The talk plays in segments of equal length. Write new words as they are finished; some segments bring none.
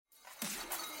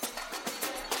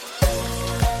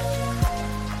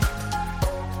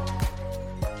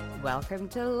welcome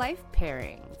to Life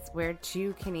Pairings, where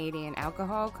two Canadian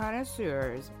alcohol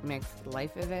connoisseurs mix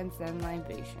life events and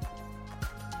libations.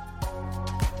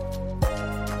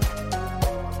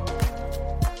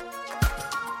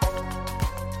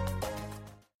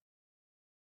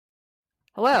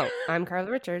 Hello, I'm Carla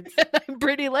Richards. I'm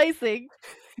Brittany Lacing.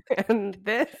 And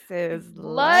this is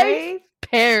Life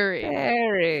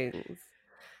Pairings.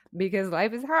 Because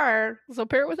life is hard. So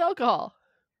pair it with alcohol.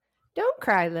 Don't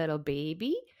cry, little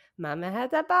baby. Mama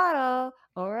has a bottle,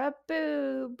 or a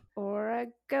boob, or a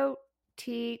goat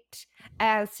teat.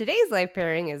 As today's life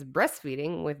pairing is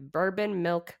breastfeeding with bourbon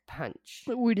milk punch.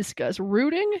 We discuss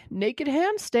rooting, naked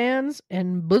handstands,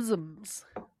 and bosoms.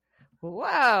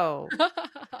 Whoa.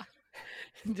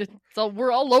 So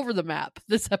we're all over the map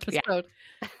this episode.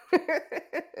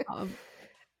 Yeah.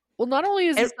 Well, not only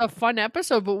is this a fun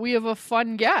episode, but we have a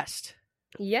fun guest.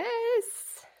 Yes.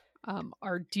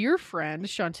 Our dear friend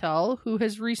Chantel, who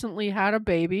has recently had a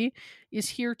baby, is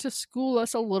here to school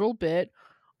us a little bit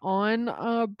on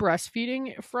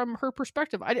breastfeeding from her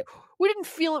perspective. We didn't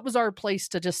feel it was our place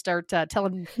to just start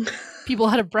telling people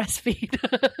how to breastfeed.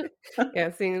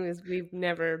 Yeah, seeing as we've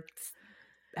never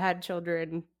had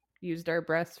children, used our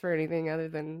breasts for anything other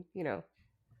than,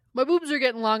 My boobs are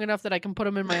getting long enough that I can put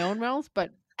them in my own mouth, but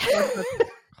that's a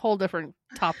whole different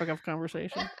topic of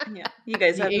conversation. Yeah, you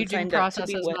guys the haven't aging signed process up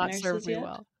to be has wet not nurses served me yet?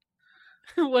 well.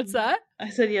 What's that? I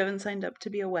said you haven't signed up to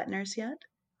be a wet nurse yet?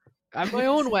 I'm my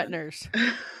own wet nurse.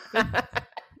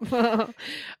 Hello,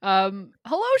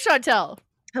 Chantel.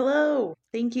 Hello.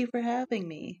 Thank you for having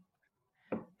me.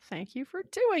 Thank you for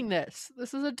doing this.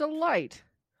 This is a delight.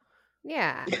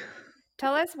 Yeah.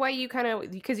 Tell us why you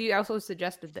because you also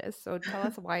suggested this, so tell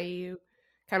us why you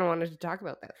kind of wanted to talk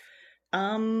about this.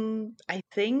 I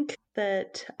think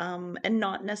that, and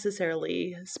not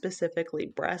necessarily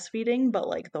specifically breastfeeding, but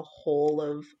like the whole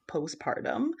of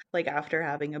postpartum, like after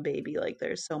having a baby, like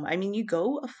there's so much. I mean, you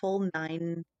go a full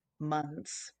 9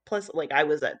 months plus, like I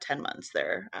was at 10 months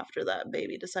there after that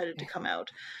baby decided to come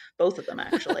out, both of them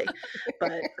actually,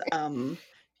 but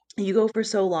you go for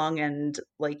so long and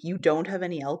like you don't have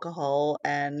any alcohol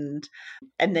and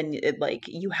then it like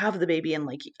you have the baby and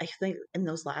like I think in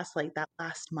those last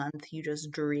month you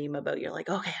just dream about, you're like,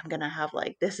 okay, I'm gonna have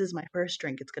like, this is my first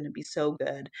drink, it's gonna be so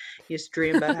good. You just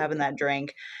dream about having that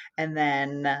drink, and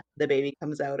then the baby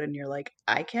comes out and you're like,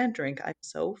 I can't drink, I'm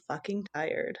so fucking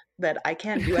tired that I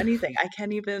can't do anything. I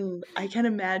can't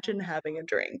imagine having a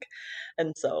drink.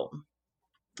 And so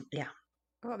yeah.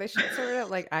 Oh, they should sort out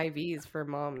like IVs for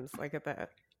moms, like at that.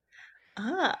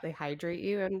 They hydrate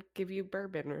you and give you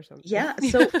bourbon or something. Yeah.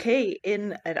 So, okay.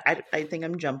 I think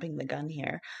I'm jumping the gun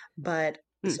here, but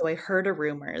so I heard a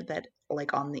rumor that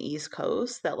like on the East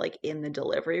Coast that like in the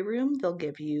delivery room, they'll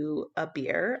give you a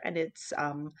beer, and it's,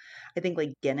 I think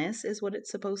like Guinness is what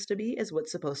it's supposed to be, is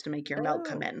what's supposed to make your milk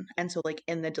come in. And so like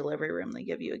in the delivery room, they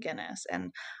give you a Guinness,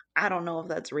 and I don't know if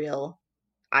that's real.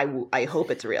 I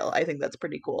hope it's real. I think that's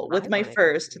pretty cool. With my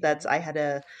first, I had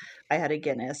a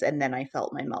Guinness, and then I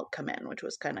felt my milk come in, which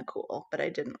was kind of cool. But I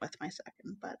didn't with my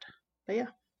second. But yeah,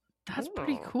 that's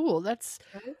pretty cool. That is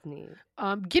neat.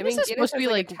 Guinness is supposed to be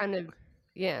like kind of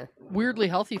weirdly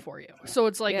healthy for you. So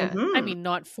it's like, I mean,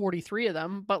 not 43 of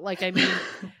them, but like, I mean,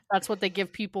 that's what they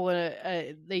give people.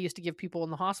 They used to give people in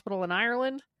the hospital in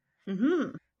Ireland. Mm-hmm.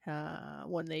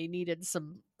 When they needed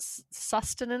some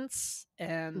sustenance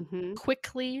and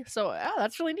quickly. So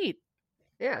that's really neat.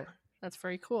 Yeah, that's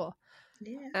very cool.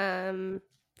 Yeah.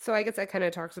 So I guess that kind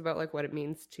of talks about like what it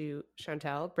means to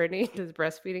Chantel. Brittany, does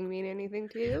breastfeeding mean anything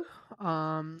to you?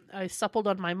 I suppled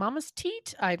on my mama's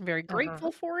teat. I'm very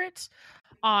grateful for it.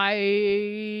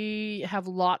 I have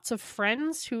lots of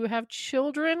friends who have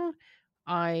children.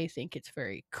 I think it's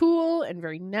very cool and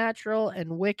very natural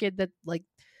and wicked that like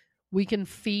we can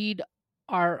feed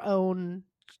our own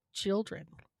children.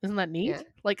 Isn't that neat? Yeah.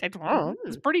 Like, I don't know.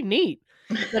 It's pretty neat.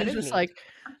 That it's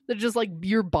just like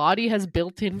your body has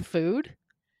built-in food.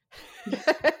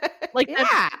 Like,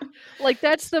 like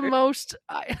that's the most.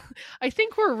 I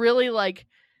think we're really like,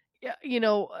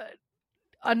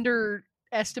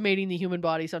 underestimating the human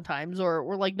body sometimes, or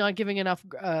we're like not giving enough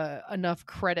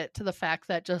credit to the fact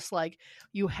that just like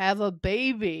you have a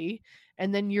baby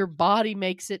and then your body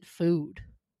makes it food.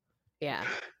 Yeah.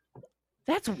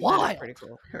 That's wild. That's pretty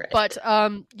cool. Right. But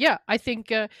yeah, I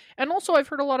think, and also I've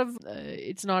heard a lot of,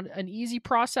 it's not an easy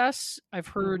process. I've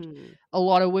heard a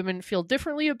lot of women feel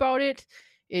differently about it.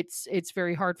 It's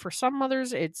very hard for some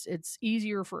mothers. It's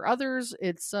easier for others.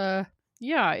 It's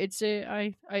yeah, it's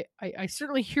I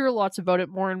certainly hear lots about it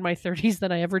more in my 30s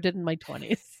than I ever did in my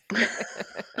 20s.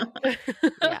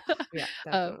 yeah,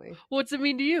 definitely. What's it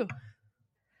mean to you?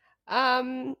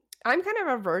 I'm kind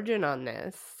of a virgin on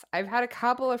this. I've had a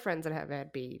couple of friends that have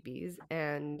had babies,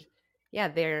 and yeah,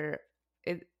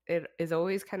 it is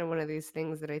always kind of one of these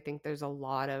things that I think there's a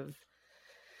lot of.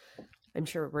 I'm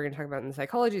sure we're going to talk about in the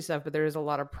psychology stuff, but there's a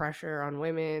lot of pressure on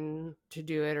women to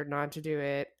do it or not to do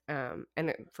it.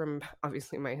 From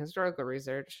obviously my historical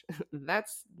research,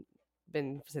 that's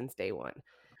been since day one.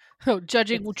 Oh,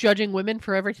 judging women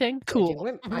for everything? Judging Cool.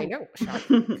 women. I know.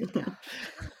 Shocking. Good gosh.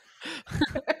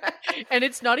 And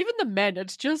it's not even the men,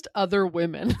 it's just other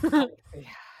women. Yeah,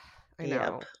 I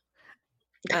Yep.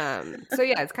 know. So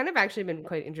yeah, it's kind of actually been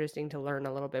quite interesting to learn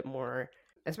a little bit more,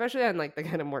 especially on like the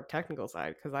kind of more technical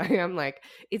side, because I am like,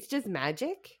 it's just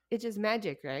magic. It's just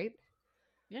magic, right?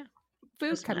 Yeah.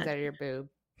 Food Just comes out of magic. your boob.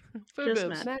 Food Just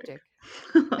boobs. Magic.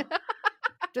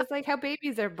 Just like how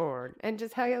babies are born, and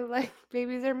just how like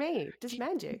babies are made. Just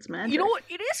magic. It's magic. You know what?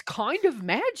 It is kind of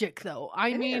magic, though. I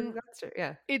It is, mean, that's true.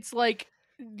 Yeah. it's like,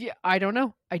 yeah, I don't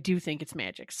know. I do think it's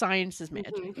magic. Science is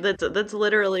magic. Mhm. That's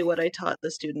literally what I taught the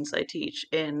students I teach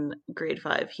in grade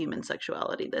 5 human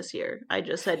sexuality this year. I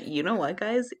just said, you know what,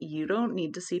 guys? You don't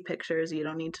need to see pictures. You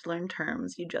don't need to learn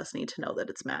terms. You just need to know that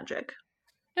it's magic.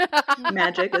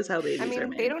 Magic is how I babies are mean,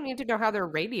 they made. don't need to know how their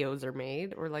radios are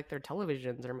made or like their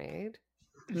televisions are made.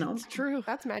 No, It's true.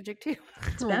 That's magic too.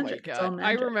 it's Oh my magic. It's all god.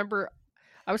 I magic. remember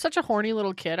I was such a horny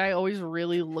little kid. I always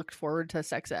really looked forward to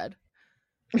sex ed.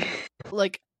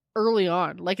 Like early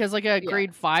on. Like as like a Yeah.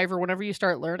 grade 5 or whenever you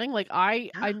start learning. Like I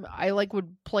like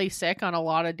would play sick on a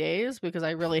lot of days because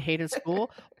I really hated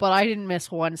school, but I didn't miss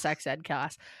one sex ed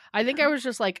class. I think I was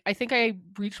just like I think I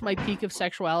reached my peak of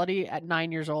sexuality at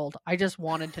 9 years old. I just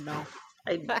wanted to know.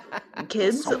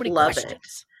 Kids So many love questions.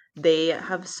 it. They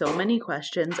have so many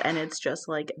questions, and it's just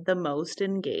like the most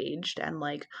engaged and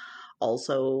like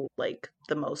also like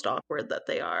the most awkward that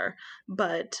they are.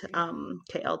 But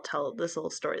okay, I'll tell this little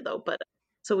story though. But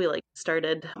so we like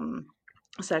started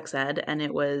sex ed, and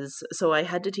it was so I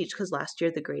had to teach because last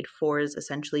year the grade 4s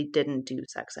essentially didn't do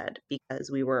sex ed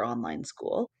because we were online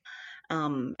school.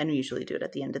 And we usually do it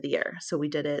at the end of the year. So we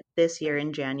did it this year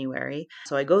in January.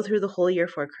 So I go through the whole year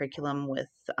 4 curriculum with,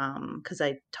 because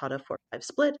I taught a 4-5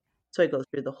 split. So I go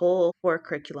through the whole 4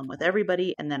 curriculum with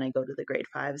everybody, and then I go to the grade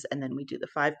 5s, and then we do the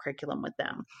 5 curriculum with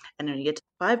them. And when you get to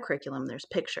the 5 curriculum, there's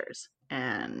pictures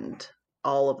and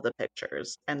all of the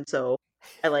pictures. And so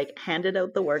I like handed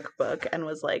out the workbook and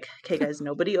was like, okay, guys,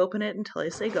 nobody open it until I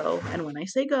say go. And when I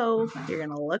say go, you're going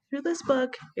to look through this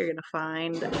book. You're going to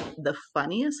find the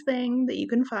funniest thing that you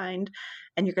can find,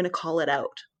 and you're going to call it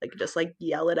out. Like, just like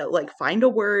yell it out. Like, find a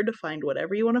word, find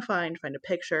whatever you want to find a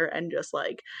picture, and just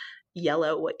like yell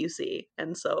out what you see.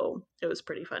 And so it was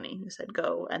pretty funny. You said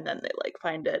go, and then they like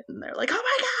find it, and they're like, oh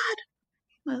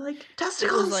my God, I like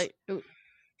testicles. It was like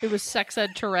it was sex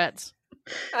ed Tourette's.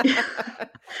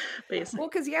 Basically. Well,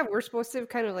 because yeah, we're supposed to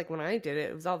kind of like when I did it,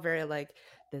 it was all very like,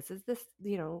 this is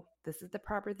the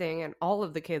proper thing, and all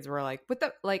of the kids were like, what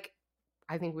the like.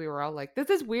 I think we were all like, this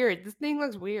is weird. This thing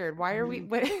looks weird. Why are we?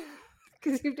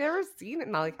 Because you've never seen it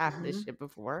in like half this shit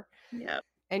before. Yeah.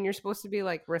 And you're supposed to be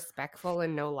like respectful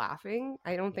and no laughing.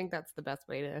 I don't think that's the best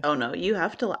way to. Oh no, you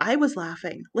have to. I was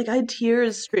laughing. Like I had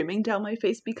tears streaming down my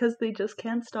face because they just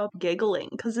can't stop giggling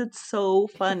because it's so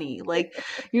funny. Like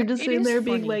you're just It sitting is there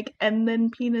being funny. like, and then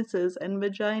penises and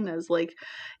vaginas. Like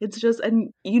it's just, and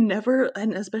you never,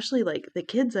 and especially like the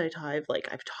kids I taught,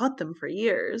 I've taught them for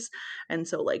years. And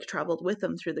so like traveled with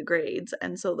them through the grades.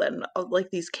 And so then like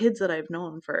these kids that I've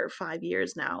known for 5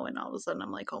 years now. And all of a sudden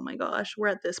I'm like, oh my gosh, we're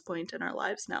at this point in our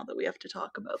lives now that we have to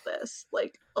talk about this.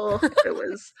 Like, oh, it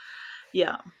was,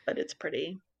 yeah, but it's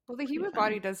pretty. Well, the human funny.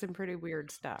 body does some pretty weird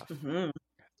stuff. Mm-hmm.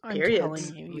 I'm Periods.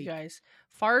 telling you, you guys.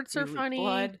 Farts are We leak funny.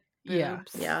 blood, Yeah.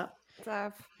 boobs, Yeah.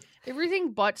 stuff.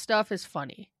 Everything but stuff is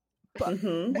funny. But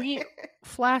Mhm. we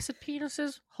flaccid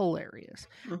penises, hilarious.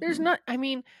 There's not. I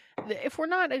mean, if we're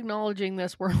not acknowledging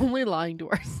this, we're only lying to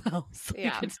ourselves. Like,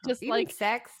 Yeah. it's just Even like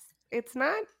sex. It's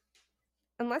not,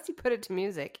 unless you put it to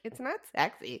music. It's not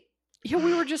sexy. yeah.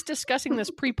 We were just discussing this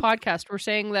pre-podcast. We're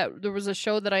saying that there was a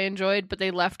show that I enjoyed, but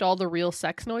they left all the real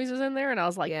sex noises in there, and I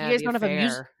was like, Yeah, you guys The don't have a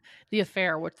music. Affair. The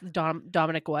Affair with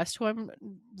Dominic West, who I'm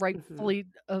rightfully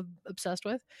obsessed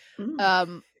with.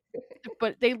 Mm.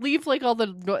 But they leave like all the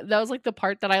that was like the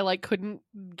part that I like couldn't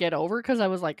get over because I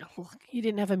was like, oh, you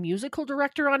didn't have a musical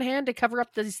director on hand to cover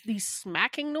up these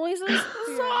smacking noises. This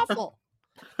is Yeah. awful.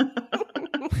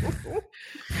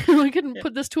 We couldn't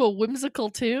put this to a whimsical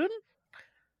tune.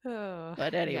 Oh,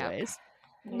 But yeah. anyways,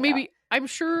 maybe I'm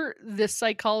sure this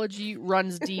psychology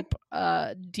runs deep,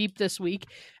 deep this week,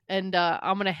 and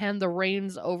I'm gonna hand the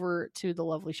reins over to the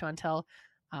lovely Chantel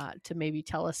to maybe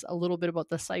tell us a little bit about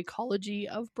the psychology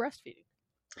of breastfeeding.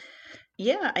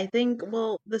 Yeah, I think,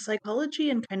 well, the psychology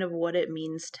and kind of what it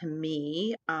means to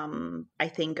me, I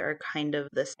think are kind of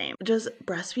the same. Just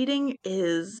breastfeeding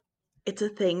is, it's a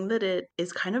thing that it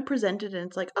is kind of presented and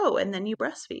it's like, oh, and then you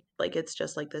breastfeed. Like it's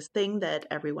just like this thing that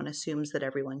everyone assumes that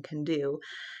everyone can do.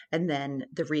 And then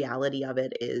the reality of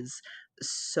it is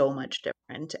so much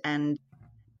different. And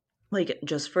like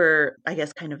just for I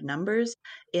guess kind of numbers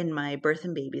in my birth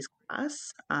and babies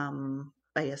class,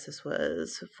 I guess this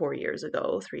was 4 years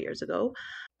ago, 3 years ago,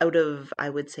 out of I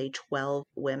would say 12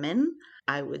 women,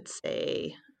 I would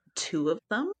say two of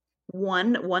them,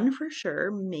 one for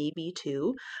sure, maybe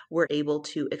two, were able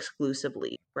to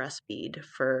exclusively breastfeed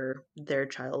for their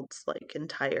child's like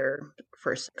entire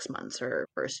first 6 months or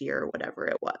first year or whatever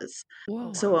it was. Oh,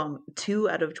 Whoa. So wow. 2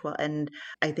 out of 12, and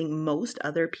I think most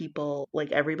other people,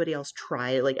 like everybody else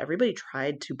tried, like everybody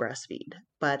tried to breastfeed,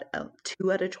 but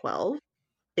 2 out of 12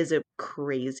 is a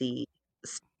crazy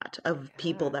stat of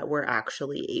people Yeah. that were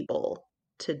actually able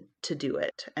to do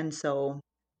it. And so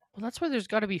Well, that's why there's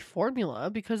got to be formula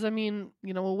because I mean,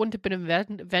 it wouldn't have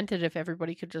been invented if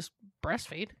everybody could just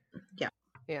breastfeed. yeah,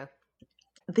 Yeah.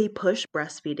 they push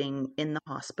breastfeeding in the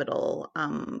hospital.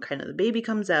 Kind of the baby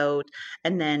comes out,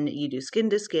 and then you do skin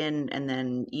to skin, and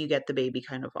then you get the baby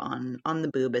kind of on the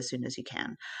boob as soon as you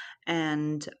can.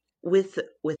 And with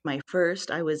my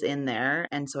first, I was in there,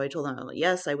 and so I told them,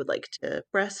 yes, I would like to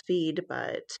breastfeed,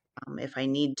 but if I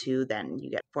need to, then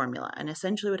you get formula. And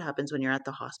essentially, what happens when you're at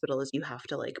the hospital is you have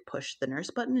to like push the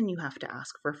nurse button, and you have to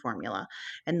ask for formula,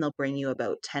 and they'll bring you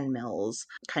about 10 mils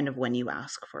kind of when you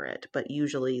ask for it. But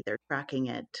usually they're tracking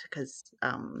it because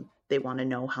they want to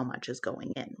know how much is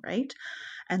going in, right?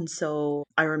 And so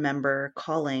I remember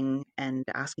calling and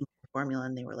asking for formula,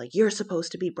 and they were like, "You're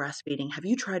supposed to be breastfeeding. Have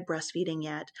you tried breastfeeding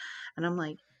yet?" And I'm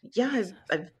like, "Yeah, Jesus.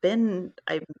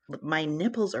 my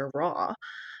nipples are raw.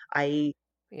 I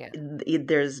Yeah.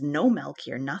 there's no milk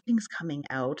here. Nothing's coming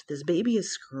out. This baby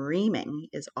is screaming,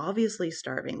 is obviously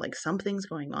starving. Like something's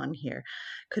going on here.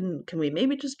 Can we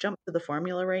maybe just jump to the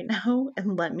formula right now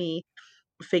and let me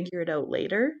figure it out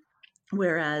later?"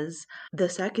 Whereas the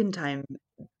second time,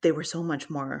 they were so much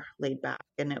more laid back,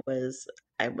 and I was,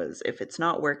 if it's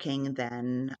not working,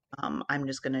 then I'm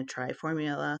just gonna try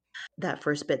formula. That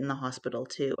first bit in the hospital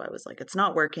too, I was like, it's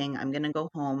not working. I'm gonna go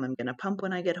home. I'm gonna pump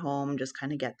when I get home, just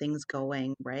kind of get things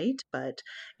going, right? But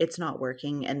it's not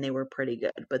working, and they were pretty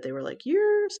good. But they were like,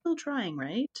 you're still trying,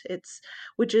 right? It's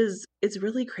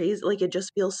really crazy. Like it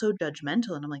just feels so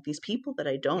judgmental, and I'm like, these people that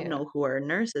I don't Yeah. know who are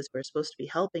nurses who are supposed to be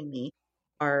helping me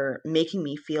are making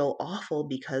me feel awful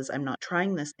because I'm not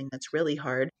trying this thing that's really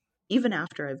hard, even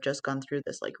after I've just gone through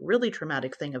this like really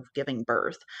traumatic thing of giving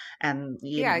birth. And,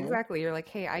 Yeah, exactly. You're like,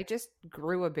 hey, I just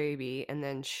grew a baby and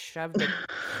then shoved a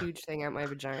huge thing out my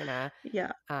vagina.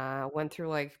 yeah, Went through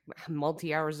like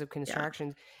multi hours of yeah,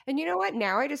 contractions. And you know what?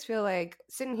 Now I just feel like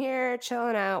sitting here,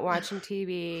 chilling out, watching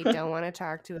TV, don't want to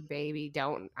talk to a baby.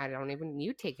 I don't even,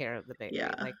 you take care of the baby.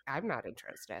 yeah. Like, I'm not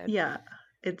interested. Yeah.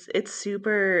 It's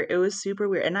super, it was super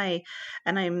weird. And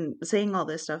I'm saying all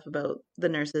this stuff about the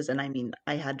nurses, and I mean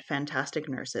I had fantastic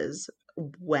nurses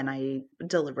when I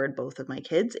delivered both of my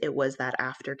kids. It was that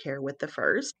aftercare with the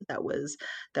first that was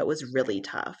really Right.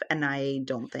 tough. And I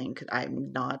don't think,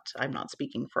 I'm not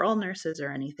speaking for all nurses or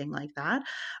anything like that,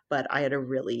 but I had a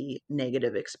really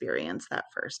negative experience that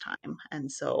first time.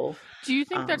 And so Do you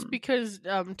think that's um because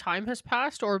time has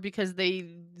passed, or because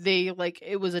they like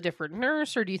it was a different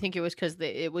nurse, or do you think it was because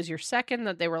it was your second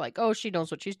that they were like, oh, she knows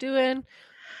what she's doing?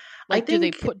 I Like,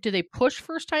 think do they push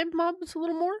first time moms a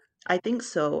little more? I think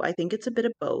so. I think it's a bit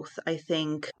of both. I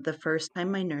think the first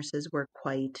time my nurses were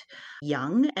quite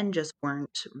young and just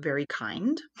weren't very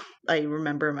kind. I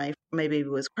remember my baby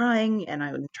was crying and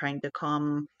I was trying to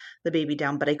calm the baby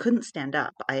down, but I couldn't stand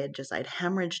up. I'd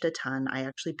hemorrhaged a ton. I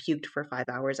actually puked for 5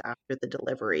 hours after the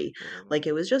delivery. Mm. Like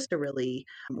it was just a really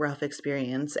rough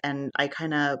experience. And I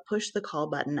kind of pushed the call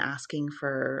button asking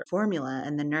for formula,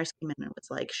 and the nurse came in and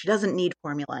was like, she doesn't need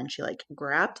formula. And she like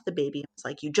grabbed the baby and was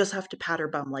like, you just have to pat her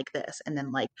bum like this, and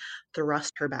then like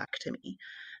thrust her back to me.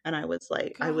 And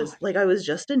God. I was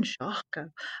just in shock. I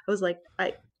was like,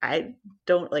 I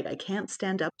don't, like, I can't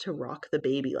stand up to rock the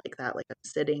baby like that. Like I'm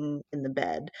sitting in the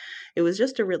bed. It was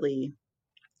just a really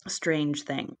strange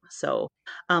thing. So,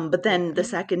 but then Yeah. the Yeah.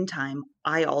 second time,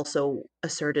 I also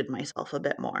asserted myself a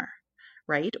bit more,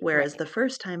 right? Whereas Right. the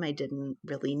first time I didn't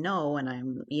really know, and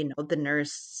the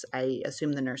nurse, I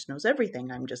assume the nurse knows everything.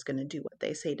 I'm just going to do what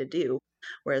they say to do.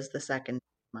 Whereas the second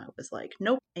time, I was like,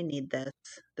 nope, I need this.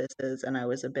 And I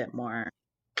was a bit more.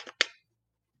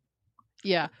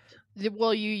 Yeah.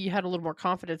 Well, you had a little more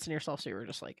confidence in yourself, so you were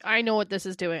just like, I know what this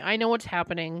is doing. I know what's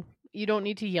happening. You don't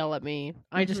need to yell at me.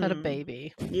 I just had a Mhm.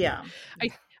 baby. Yeah.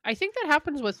 I think that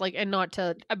happens with like, and not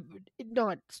to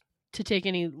take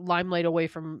any limelight away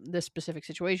from this specific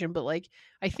situation, but like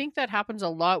I think that happens a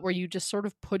lot where you just sort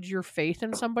of put your faith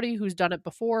in somebody who's done it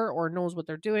before or knows what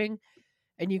they're doing,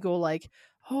 and you go like,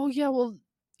 oh yeah, well,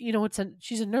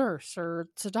 she's a nurse or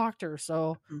it's a doctor,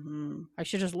 so Mhm. I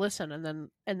should just listen. And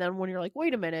then when you're like,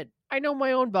 wait a minute, I know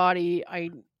my own body.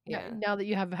 Yeah. Now that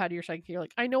you have had your second, you're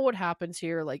like, I know what happens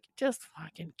here. Like, just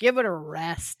fucking give it a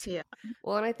rest. Yeah.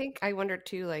 Well, and I think I wonder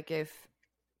too, like if,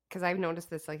 because I've noticed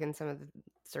this like in some of the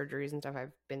surgeries and stuff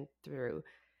I've been through,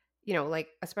 like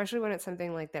especially when it's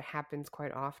something like that happens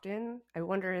quite often, I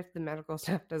wonder if the medical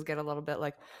staff does get a little bit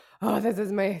like, oh, this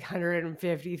is my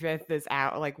 155th this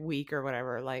out like week or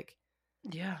whatever. Like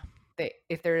Yeah.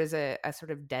 if there is a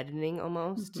sort of deadening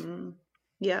almost, Mhm.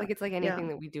 Yeah. like it's like Yeah. anything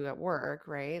that we do at work,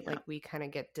 right? Yeah. Like we kind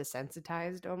of get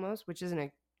desensitized almost, which isn't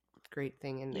a great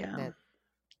thing in Yeah. that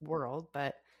world,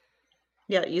 but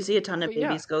Yeah, you see a ton of But yeah,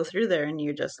 babies go through there and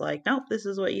you're just like, nope, this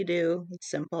is what you do. It's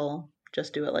simple.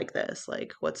 Just do it like this.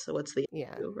 Like what's the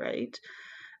yeah. issue, right?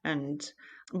 And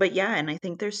but yeah, and I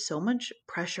think there's so much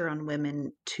pressure on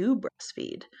women to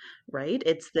breastfeed, right?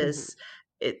 Mhm.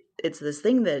 It's this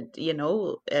thing that,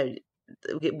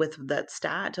 with that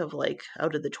stat of like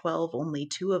out of the 12, only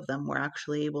 2 of them were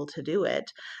actually able to do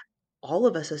it. All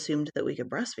of us assumed that we could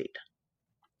breastfeed.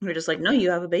 We're just like, no, Yeah.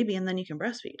 you have a baby and then you can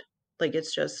breastfeed. Like it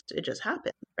just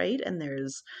happens, right? And there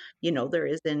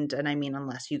isn't, and I mean,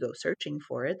 unless you go searching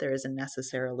for it, there isn't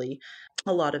necessarily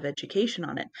a lot of education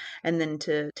on it. And then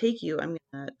to take you,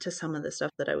 to some of the stuff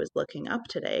that I was looking up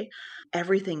today,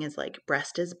 everything is like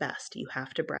breast is best. You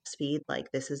have to breastfeed.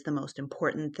 Like this is the most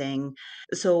important thing.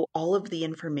 So all of the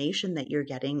information that you're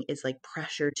getting is like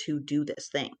pressure to do this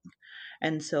thing.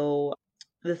 And so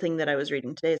the thing that I was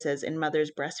reading today, it says in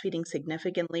mothers, breastfeeding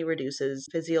significantly reduces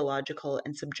physiological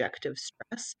and subjective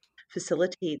stress,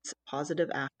 facilitates positive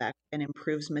affect, and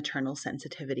improves maternal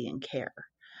sensitivity and care.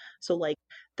 So, like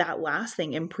that last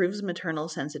thing improves maternal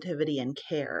sensitivity and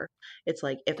care. It's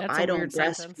like if that's a I don't weird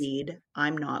sentence. breastfeed,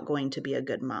 I'm not going to be a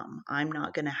good mom. I'm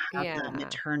not going to have that Yeah.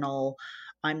 maternal,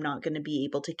 I'm not going to be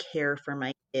able to care for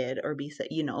my kid or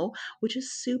which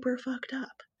is super fucked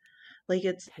up. Like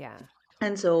it's Yeah.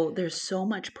 and so there's so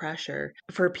much pressure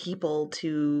for people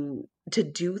to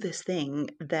do this thing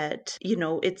that,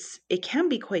 it can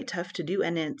be quite tough to do,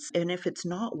 and if it's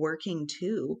not working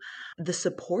too, the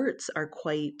supports are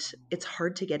it's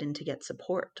hard to get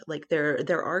support. Like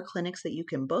there are clinics that you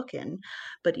can book in,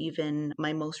 but even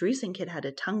my most recent kid had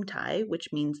a tongue tie, which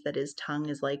means that his tongue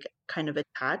is like kind of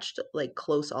attached like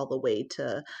close all the way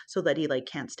to so that he like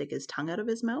can't stick his tongue out of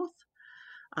his mouth.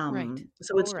 Right.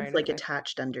 So Oh, it's just right. like Okay.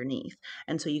 attached underneath.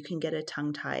 And so you can get a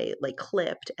tongue tie like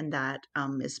clipped, and that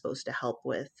is supposed to help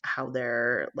with how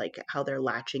they're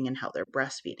latching and how they're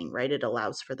breastfeeding, right? It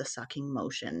allows for the sucking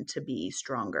motion to be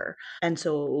stronger. And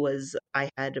so I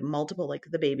had multiple, like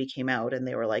the baby came out and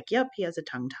they were like, yep, he has a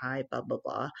tongue tie, blah, blah,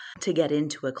 blah. To get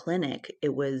into a clinic, he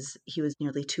was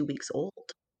nearly 2 weeks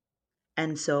old.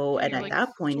 And so, Yeah, and you're at like, that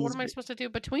point, so what am I supposed to do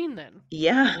between then?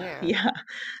 yeah, Yeah. yeah,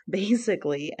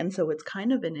 basically. And so it's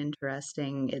kind of an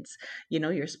interesting,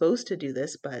 you're supposed to do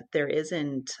this, but there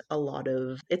isn't a lot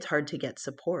of, it's hard to get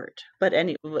support. But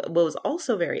what was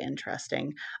also very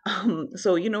interesting,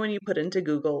 so when you put into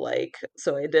Google, like,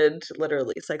 so I did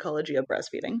literally psychology of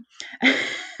breastfeeding.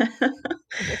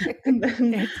 And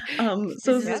then, It's,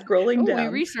 so this is, Yeah. scrolling oh, we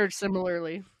down, researched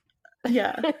similarly.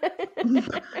 yeah,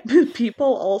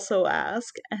 people also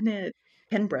ask,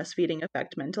 can breastfeeding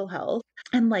affect mental health?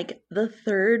 And like the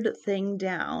third thing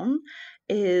down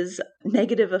is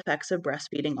negative effects of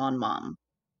breastfeeding on mom.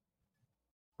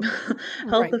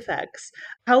 Health Right. effects.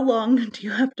 How long do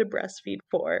you have to breastfeed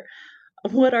for?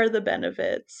 What are the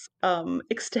benefits?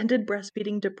 Extended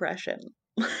breastfeeding depression.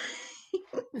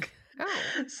 Oh,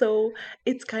 So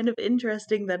it's kind of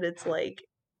interesting that it's like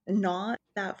not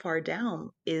that far down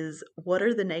is what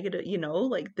are the negative,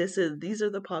 like these are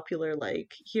the popular,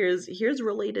 like here's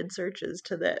related searches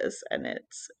to this, and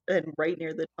right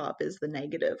near the top is the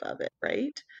negative of it,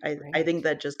 right? I right. think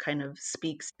that just kind of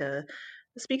speaks to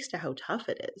how tough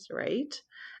it is, right?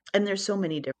 And there's so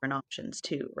many different options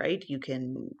too, right?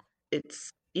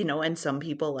 It's and some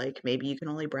people, like, maybe you can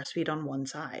only breastfeed on one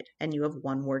side and you have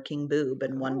one working boob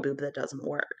and one Oh, boob that doesn't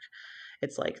work.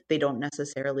 It's like they don't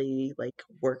necessarily like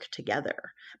work together,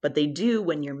 but they do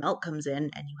when your milk comes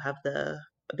in and you have the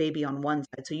baby on one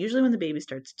side. So usually when the baby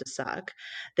starts to suck,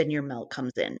 then your milk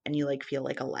comes in and you like feel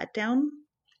like a letdown,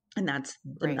 and that's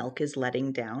the right. milk is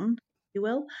letting down, if you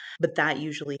will. But that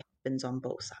usually happens on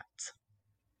both sides.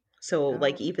 So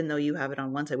like Oh. even though you have it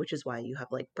on one side, which is why you have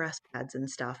like breast pads and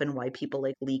stuff, and why people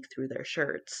like leak through their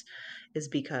shirts, is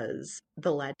because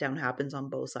the letdown happens on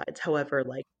both sides. However,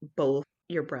 like both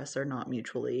your breasts are not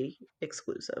mutually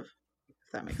exclusive,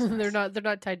 if that makes sense. They're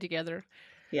not tied together.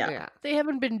 Yeah. Yeah. They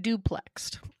haven't been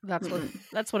duplexed. Mm-mm.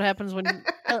 That's what happens when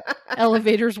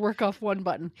elevators work off one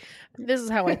button. This is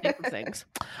how I think of things.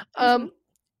 Mhm.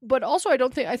 But also,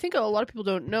 I think a lot of people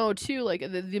don't know too, like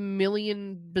the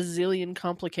million bazillion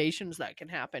complications that can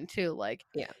happen too. Like,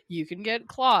 Yeah. you can get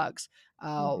clogs.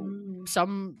 Mhm.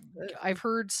 Ugh. I've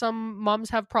heard some moms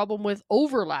have problem with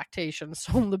over lactation,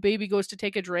 so the baby goes to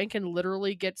take a drink and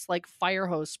literally gets like fire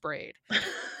hose sprayed,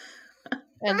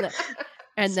 and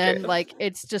It's then true. like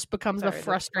it's just becomes a Sorry, that's probably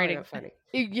frustrating not funny.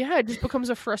 yeah, it just becomes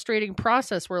a frustrating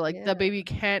process where like the Yeah. baby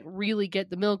can't really get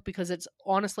the milk because it's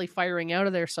honestly firing out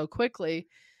of there so quickly,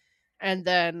 and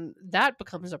then that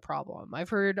becomes a problem. I've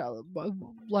heard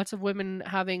lots of women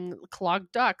having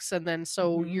clogged ducts, and then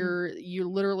so Mhm. you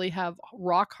literally have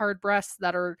rock hard breasts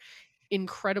that are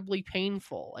incredibly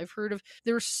painful. I've heard of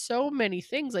there's so many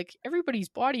things, like everybody's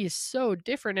body is so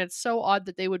different. It's so odd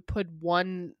that they would put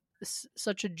one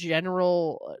such a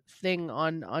general thing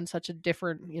on such a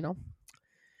different,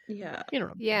 Yeah. you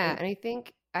know. Yeah, And and I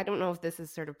think I don't know if this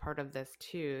is sort of part of this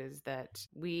too, is that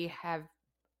we have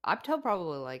up till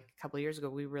probably like a couple of years ago,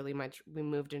 we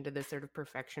moved into this sort of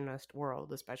perfectionist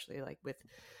world, especially like with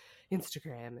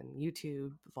Instagram and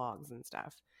YouTube vlogs and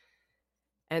stuff.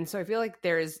 And so I feel like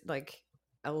there is like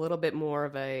a little bit more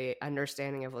of a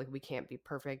understanding of like we can't be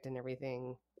perfect and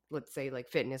everything, let's say like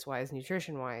fitness wise,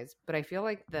 nutrition wise. But I feel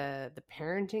like the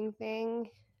parenting thing,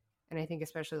 and I think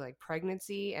especially like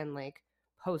pregnancy and like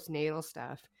postnatal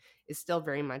stuff is still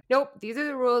very much nope, these are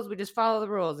the rules, we just follow the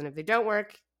rules. And if they don't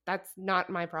work, that's not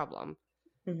my problem.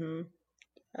 mhm.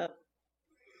 Yep.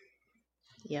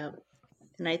 Yep.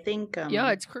 And I think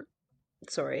Yeah,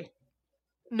 sorry.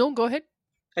 no, go ahead.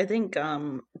 I think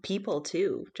people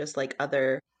too, just like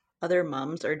other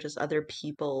moms or just other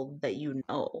people that you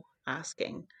know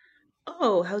asking,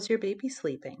 "Oh, how's your baby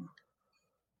sleeping?"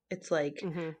 It's like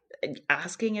Mm-hmm.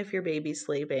 asking if your baby's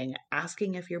sleeping,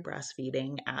 asking if you're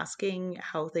breastfeeding, asking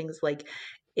how things like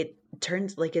it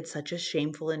turns like it's such a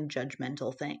shameful and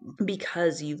judgmental thing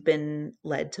because you've been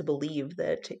led to believe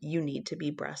that you need to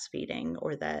be breastfeeding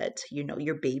or that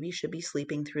your baby should be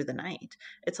sleeping through the night.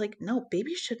 It's like no,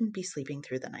 baby shouldn't be sleeping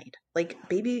through the night. Like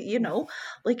baby,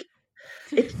 like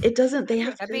it doesn't they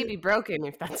have That to baby broken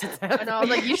if that's what's I know. I'm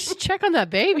like, you happening. should check on that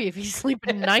baby if he's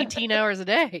sleeping 19 hours a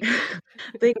day.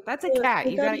 they That's a cat.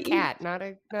 they You got gotta a eat. cat, not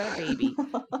a baby.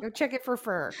 Go check it for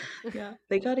fur. Yeah,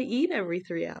 they got to eat every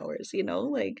 3 hours,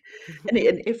 like, and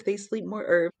if they sleep more,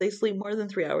 or if they sleep more than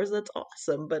 3 hours, that's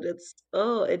awesome. But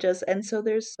it just, and so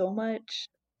there's so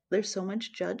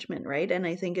much judgment, right? And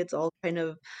I think it's all kind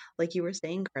of like you were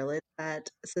saying, Carla, that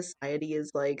society is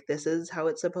like, this is how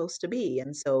it's supposed to be.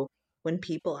 And so when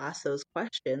people ask those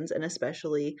questions, and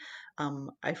especially,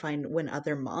 I find when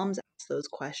other moms ask those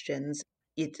questions,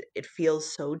 it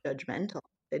feels so judgmental.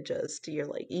 You're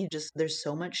like, there's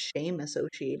so much shame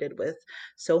associated with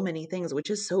so many things, which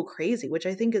is so crazy, which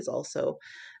I think is also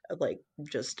like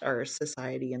just our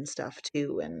society and stuff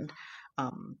too. And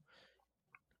um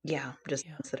yeah, just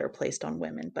Yeah. things that are placed on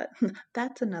women. But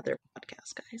that's another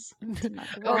podcast, guys. That's another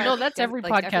Oh Well, no, one. that's every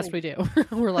like podcast definitely. we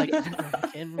do. We're like,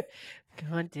 fucking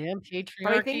goddamn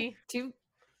But I think patriarchy. too,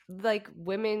 like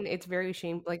women, it's very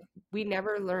shameful. Like we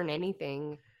never learn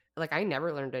anything. Like I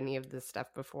never learned any of this stuff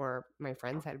before my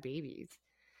friends had babies.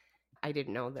 I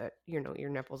didn't know that your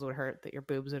nipples would hurt, that your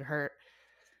boobs would hurt.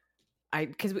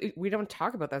 Because we don't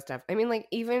talk about that stuff. I mean, like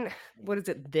even what is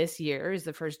it? This year is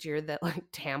the first year that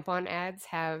like tampon ads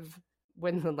have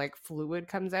when the like fluid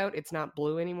comes out, it's not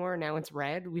blue anymore. Now it's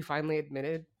red. We finally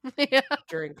admitted Yeah.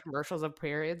 during commercials of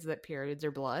periods that periods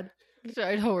are blood. So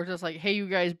I know we're just like, hey, you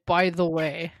guys. By the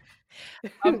way,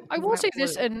 I It's will say not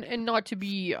this, blue. and not to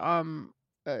be uh,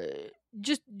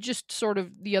 just sort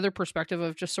of the other perspective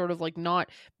of just sort of like not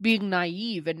being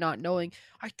naive and not knowing.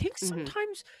 I think Mm-hmm.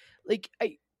 sometimes, like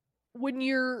when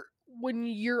you're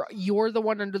the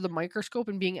one under the microscope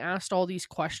and being asked all these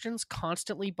questions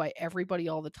constantly by everybody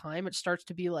all the time, it starts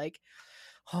to be like,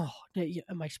 oh,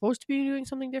 am I supposed to be doing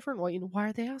something different? Well, why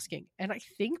are they asking? And I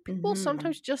think people Hmm.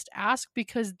 sometimes just ask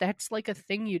because that's like a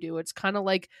thing you do. It's kind of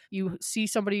like you see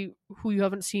somebody who you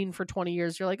haven't seen for 20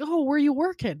 years. You're like, oh, where are you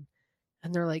working?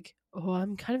 And they're like, oh,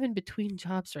 I'm kind of in between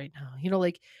jobs right now.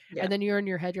 Like, Yeah. and then you're in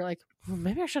your head, you're like, well,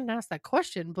 maybe I shouldn't ask that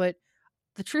question. But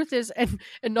the truth is, and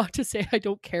not to say I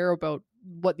don't care about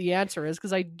what the answer is,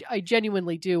 because I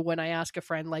genuinely do when I ask a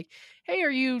friend like, hey, are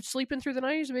you sleeping through the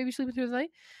night? Is the baby sleeping through the night?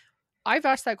 I've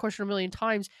asked that question a million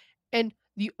times, and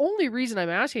The only reason I'm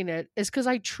asking it is because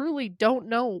I truly don't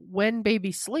know when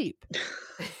babies sleep.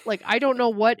 Like, I don't know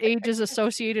what age is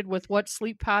associated with what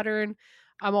sleep pattern.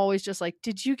 I'm always just like,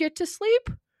 did you get to sleep?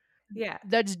 Yeah.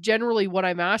 That's generally what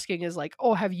I'm asking is like,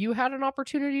 oh, have you had an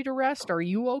opportunity to rest? Are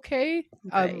you okay?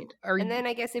 Right. Are And you... then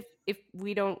I guess if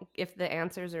the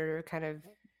answers are kind of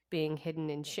being hidden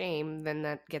in shame, then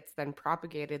that gets then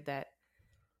propagated that,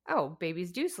 oh,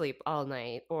 babies do sleep all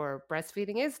night, or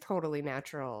breastfeeding is totally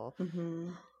natural. Mm-hmm.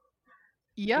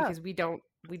 Yeah. Because we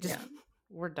just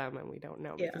we're dumb and we don't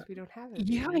know Yeah. because we don't have a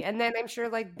Yeah. baby. And then I'm sure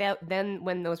like that, then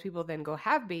when those people then go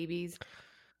have babies,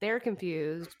 they're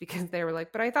confused because they were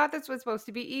like, but I thought this was supposed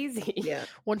to be easy. Yeah.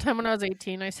 One time when I was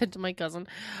 18, I said to my cousin,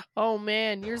 oh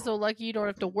man, you're so lucky you don't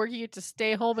have to work. You get to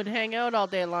stay home and hang out all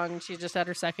day long. And she just had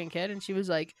her second kid. And she was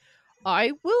like,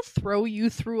 I will throw you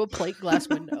through a plate glass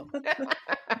window.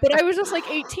 But I was just like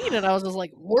 18 and I was just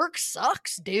like, work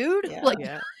sucks, dude. Yeah. Like,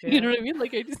 Yeah, you know what I mean?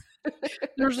 Like,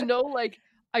 there's no like,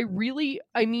 I really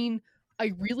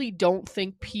don't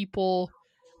think people,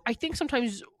 I think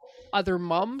sometimes other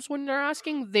moms, when they're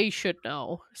asking, they should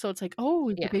know. So it's like, oh,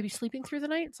 is the baby sleeping through the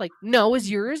night? It's like, no, is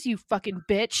yours, you fucking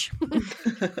bitch.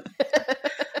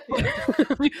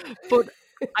 But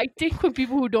I think when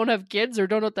people who don't have kids or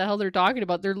don't know what the hell they're talking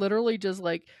about, they're literally just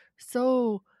like,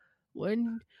 so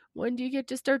when do you get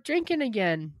to start drinking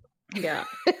again? Yeah.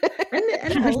 And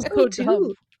They're also so too,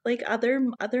 dumb. like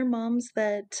other moms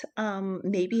that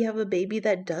maybe have a baby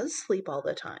that does sleep all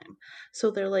the time. So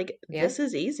they're like, Yeah. this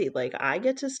is easy. Like I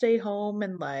get to stay home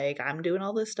and like I'm doing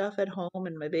all this stuff at home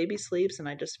and my baby sleeps and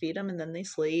I just feed them and then they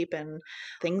sleep and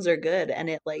things are good. And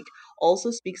it like also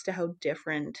speaks to how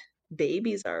different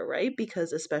babies are, right?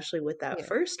 Because especially with that Yeah.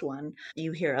 first one,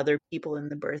 you hear other people in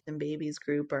the birth and babies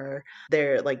group are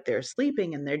they're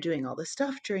sleeping and they're doing all this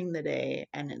stuff during the day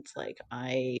and it's like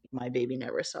my baby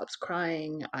never stops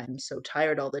crying. I'm so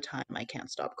tired all the time. I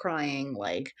can't stop crying.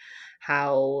 Like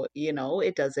how,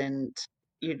 it doesn't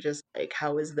you're just like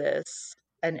how is this?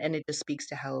 And it just speaks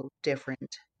to how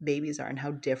different babies are and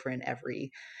how different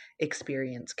every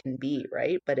experience can be,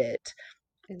 right? But it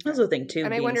I also think too, And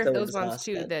I being wonder if so those moms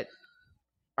too exhausted. that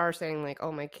are saying like,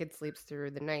 oh, my kid sleeps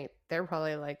through the night, they're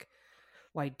probably like,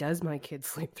 why does my kid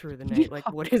sleep through the night?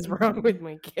 Like, what is wrong with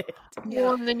my kid?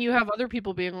 Well, and then you have other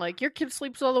people being like, your kid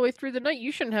sleeps all the way through the night.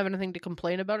 You shouldn't have anything to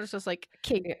complain about. It's just like,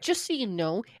 okay, just so you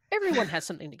know, everyone has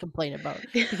something to complain about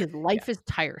because life is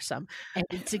tiresome and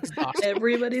it's exhausting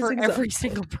Everybody's for exhausted. every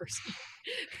single person.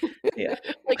 Yeah.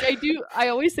 Like I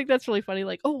always think that's really funny.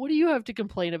 Like, oh, what do you have to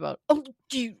complain about? Oh,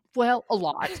 well, a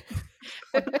lot.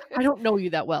 I don't know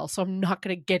you that well, so I'm not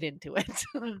going to get into it.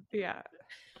 Yeah.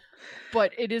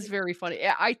 But it is very funny.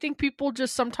 I think people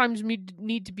just sometimes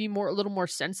need to be a little more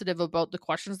sensitive about the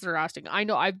questions they're asking. I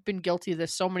know I've been guilty of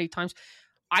this so many times.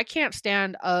 I can't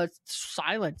stand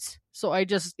silence, so I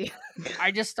just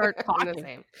start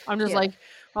talking. I'm just like,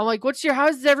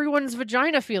 how's everyone's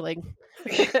vagina feeling?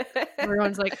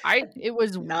 Everyone's like, it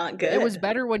was Not good. It was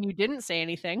better when you didn't say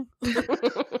anything.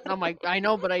 I'm like, I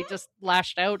know, but I just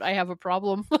lashed out. I have a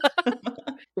problem.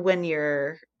 When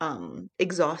you're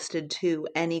exhausted too,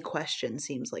 any question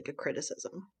seems like a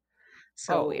criticism.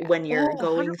 So when you're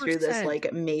going through this 100%.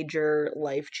 like major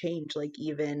life change, like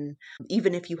even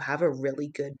if you have a really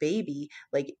good baby,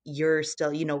 like you're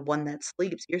still, one that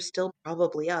sleeps, you're still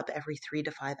probably up every 3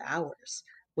 to 5 hours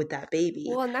with that baby.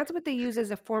 Well, and that's what they use as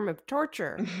a form of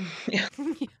torture. Yeah.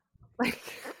 Like,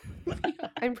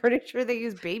 I'm pretty sure they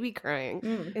use baby crying.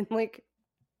 Mm. And like,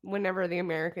 whenever the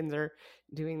Americans are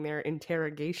doing their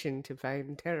interrogation to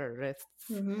find terrorists,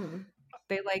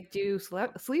 they like do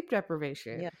sleep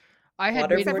deprivation. Yeah. I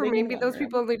had Except for maybe those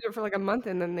people only do it for like a month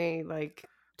and then they like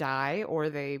die or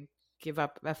they give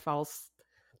up a false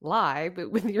lie.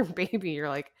 But with your baby, you're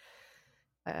like,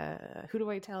 who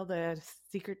do I tell the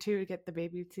secret to get the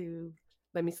baby to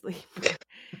let me sleep?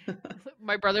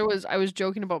 I was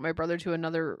joking about my brother to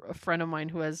another friend of mine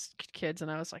who has kids, and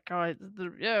I was like, oh,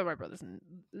 yeah, my brother's,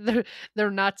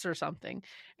 they're nuts or something.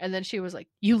 And then she was like,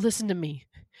 you listen to me.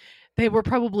 They were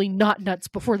probably not nuts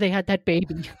before they had that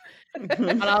baby.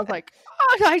 And I was like,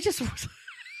 oh, I just was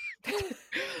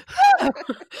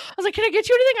like, can I get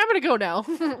you anything? I'm gonna go now.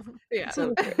 Yeah.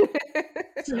 So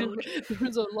there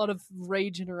was a lot of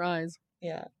rage in her eyes.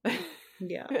 Yeah.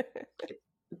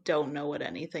 Don't know what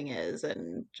anything is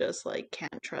and just like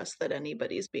can't trust that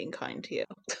anybody's being kind to you.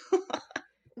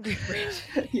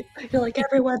 You're like,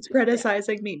 everyone's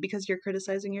criticizing me because you're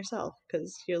criticizing yourself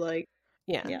because you're like,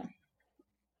 yeah,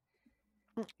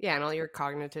 and all your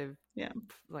cognitive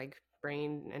like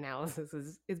brain analysis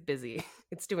is busy.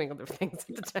 It's doing other things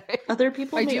at the time. Other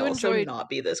people I may do also enjoy- not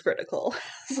be this critical.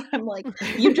 So I'm like,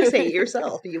 you just hate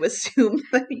yourself. You assume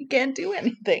that you can't do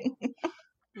anything.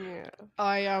 Yeah.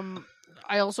 I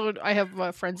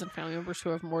have friends and family members who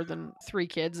have more than 3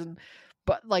 kids,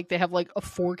 but like they have like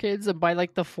 4 kids, and by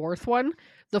like the 4th one,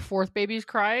 the 4th baby's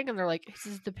crying, and they're like,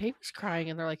 "The baby's crying,"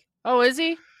 and they're like, "Oh, is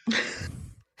he?"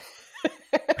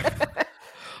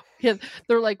 Yeah,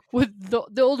 they're like, "With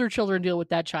the older children deal with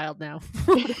that child now."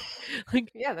 Like,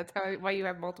 Yeah, that's why you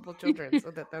have multiple children,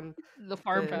 so that then the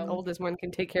farm the child. oldest one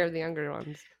can take care of the younger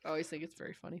ones. I always think it's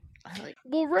very funny. I like,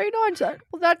 Well, right on.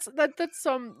 Well, that's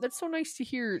so nice to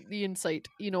hear the insight.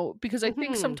 Because I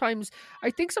think Mhm.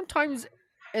 sometimes,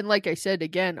 and like I said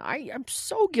again, I'm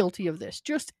so guilty of this.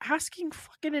 Just asking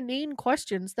fucking inane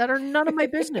questions that are none of my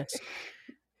business.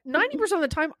 90% of the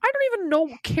time, I don't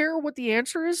even care what the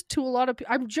answer is to a lot of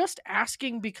people. I'm just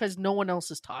asking because no one else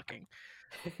is talking.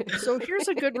 So here's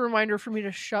a good reminder for me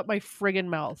to shut my friggin'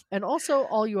 mouth. And also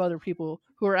all you other people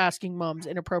who are asking moms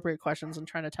inappropriate questions and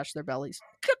trying to touch their bellies.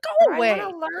 Go But I away. want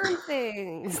to learn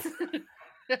things.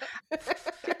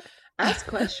 ask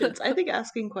questions. I think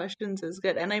asking questions is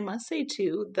good. And I must say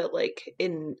too that like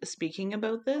in speaking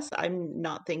about this, I'm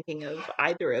not thinking of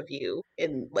either of you.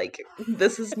 In like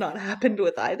this has not happened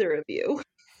with either of you.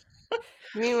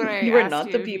 I mean, when I You are asked not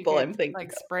you the if you people could I'm thinking like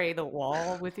of. spray the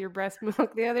wall with your breast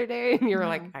milk the other day, and you were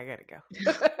like, No. "I gotta go."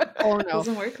 Oh It no.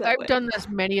 doesn't work that I've way. done this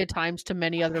many a times to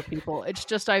many other people. It's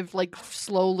just I've like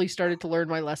slowly started to learn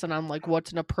my lesson on like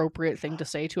what's an appropriate thing to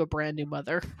say to a brand new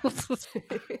mother.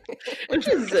 Which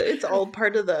is it's all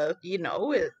part of the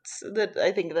it's that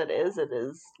I think that it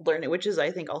is learning, which is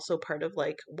I think also part of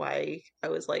like why I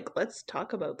was like, let's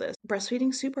talk about this.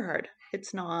 Breastfeeding's super hard.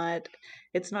 It's not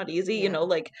easy, Yeah.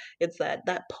 like it's that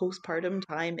postpartum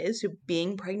time is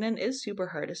being pregnant is super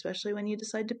hard, especially when you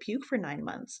decide to puke for 9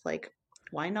 months. Like,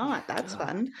 why not? That's God.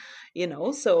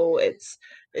 fun, so it's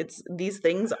these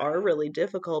things are really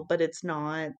difficult, but it's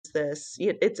not this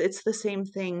it's the same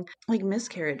thing like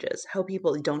miscarriages, how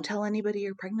people don't tell anybody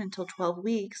you're pregnant until 12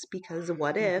 weeks because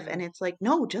what if, and Mhm. it's like,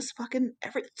 no, just fucking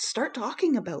start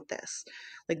talking about this.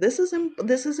 Like this is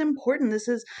important. This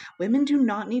is women do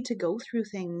not need to go through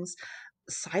things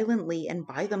silently and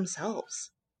by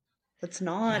themselves. That's Yeah.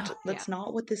 not Yeah. that's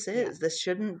not what this Yeah. is. This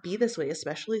shouldn't be this way,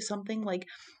 especially something like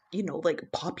like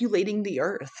populating the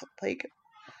earth. Like,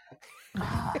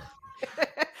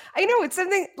 I know it's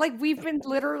something like we've been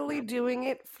literally doing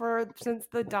it since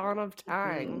the dawn of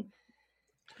time,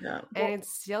 yeah. and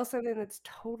it's still something that's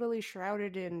totally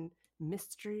shrouded in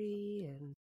mystery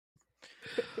and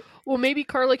Well, maybe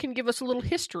Carla can give us a little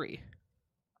history.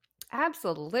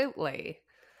 absolutely.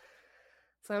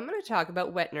 So I'm going to talk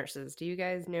about wet nurses. Do you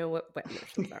guys know what wet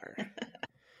nurses are?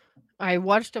 I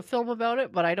watched a film about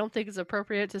it, but I don't think it's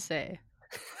appropriate to say.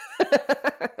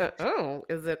 Oh,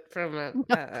 is it from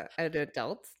an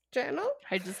adult channel?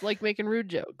 I just like making rude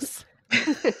jokes.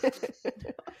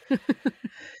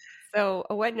 So,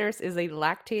 a wet nurse is a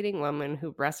lactating woman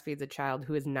who breastfeeds a child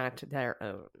who is not their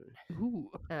own. Ooh.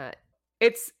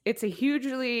 It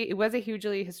was a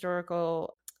hugely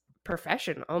historical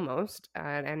profession almost,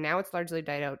 and now it's largely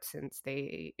died out since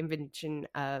the invention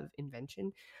of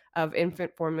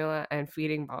infant formula and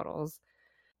feeding bottles.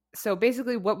 So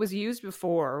basically, what was used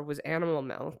before was animal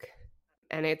milk,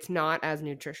 and it's not as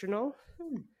nutritional.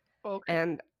 Okay.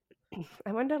 And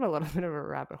I went down a little bit of a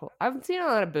rabbit hole. I've seen a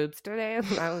lot of boobs today, and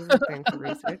that was the thing for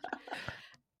research.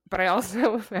 But I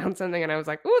also found something, and I was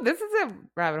like, "Ooh, this is a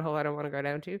rabbit hole I don't want to go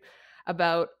down to,"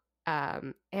 about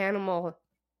animal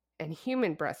and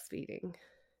human breastfeeding.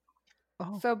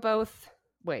 Oh. So both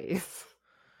ways.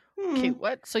 Okay,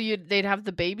 what? So they'd have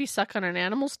the baby suck on an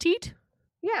animal's teat?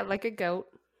 Yeah, like a goat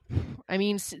I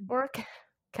mean, or a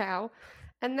cow,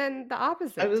 and then the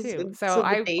opposite I was too. So so the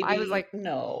I was baby like,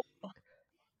 no.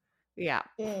 yeah.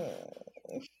 when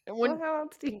Well, how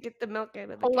else do you get the milk out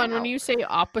of the hold cow? on, when you say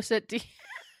opposite, do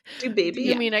Do you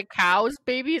baby mean a cow's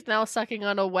baby is now sucking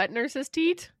on a wet nurse's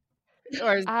teat?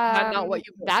 Or is that not what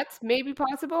you That's maybe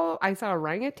possible. I saw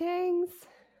orangutans.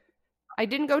 I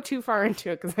didn't go too far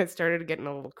into it because I started getting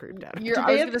a little creeped out. Do I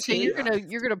they was have gonna say teeth?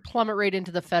 you're gonna plummet right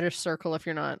into the fetish circle if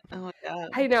you're not. Oh my god.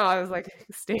 I know. I was like,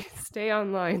 stay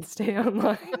online, stay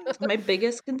online. My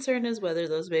biggest concern is whether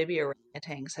those baby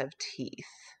orangutans have teeth,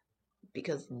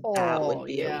 because that would Oh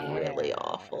be a yeah. really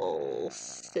awful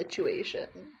situation.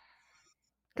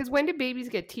 Because when do babies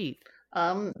get teeth?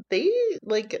 They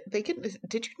can.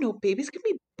 Did you know babies can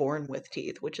be born with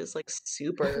teeth, which is like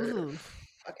super Ooh.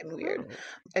 fucking weird. Oh.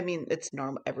 I mean, it's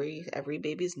normal. Every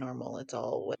baby's normal. It's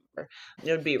all whatever.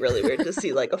 It would be really weird to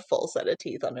see like a full set of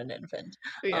teeth on an infant.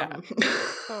 Yeah. Um,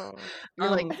 Oh. You're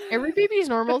like, um, every baby's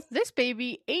normal. This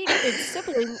baby ate its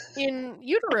sibling in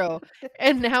utero,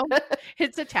 and now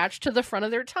it's attached to the front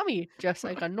of their tummy, just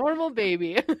like a normal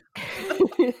baby.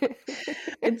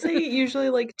 I'd say usually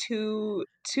like 2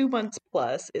 months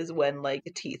plus is when like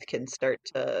teeth can start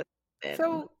to in.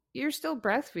 So you're still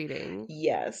breastfeeding,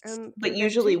 Yes, and but they're good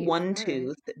usually teeth. one All right.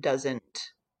 tooth doesn't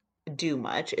do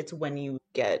much. It's when you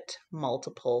get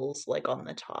multiples like on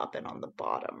the top and on the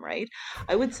bottom, right?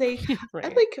 I would say I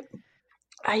Right. like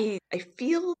I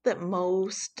feel that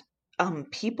most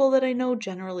people that I know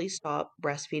generally stop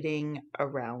breastfeeding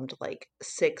around like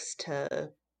 6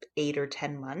 to 8 or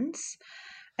 10 months.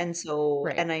 And so,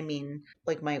 Right. and I mean,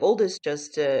 like my oldest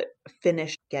just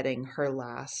finished getting her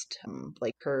last,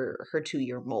 like her 2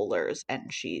 year molars,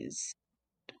 and she's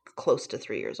close to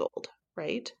 3 years old,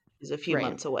 right? She's a few Right.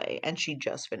 months away, and she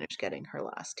just finished getting her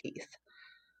last teeth.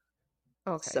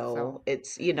 Okay. So, So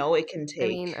it's, it can I take,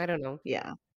 mean, I don't know.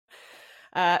 yeah.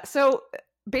 So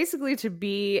basically, to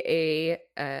be a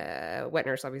wet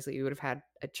nurse, obviously, you would have had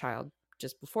a child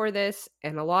just before this,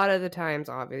 and a lot of the times,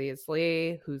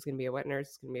 obviously, who's going to be a wet nurse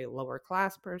is going to be a lower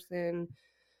class person.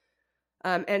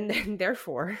 And then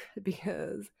therefore,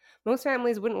 because most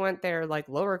families wouldn't want their like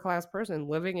lower class person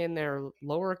living in their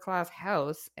lower class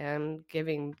house and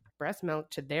giving breast milk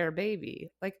to their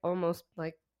baby, like almost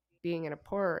like being in a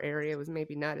poorer area was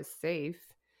maybe not as safe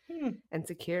Hmm, and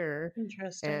secure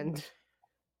interesting.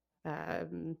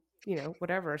 and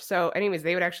whatever. So anyways,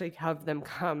 they would actually have them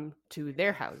come to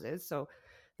their houses. So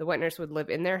the wet nurse would live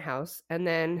in their house, and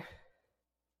then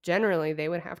generally they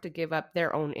would have to give up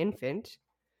their own infant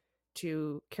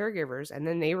to caregivers, and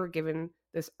then they were given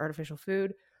this artificial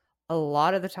food. A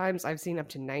lot of the times I've seen up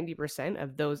to 90%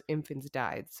 of those infants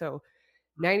died. So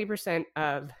 90%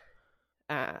 of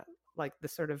like the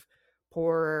sort of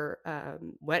poor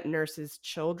wet nurses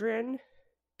children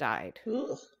died.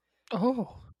 Ugh.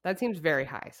 Oh. That seems very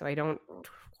high, so I don't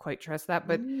quite trust that,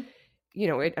 but Mm,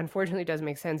 it unfortunately does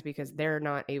make sense because they're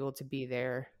not able to be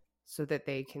there so that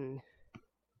they can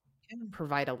yeah.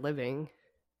 provide a living.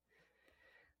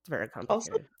 It's very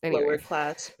Also, complicated. lower Anyways.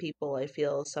 class people, I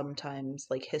feel sometimes,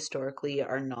 like historically,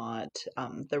 are not,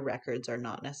 the records are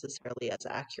not necessarily as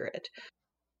accurate.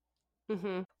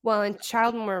 Well, and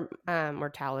child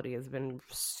mortality has been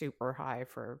super high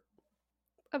for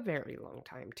a very long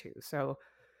time too. So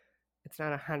it's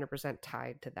not 100%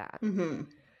 tied to that.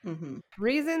 Mm-hmm. Mm-hmm.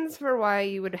 Reasons for why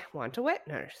you would want a wet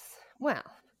nurse. Well,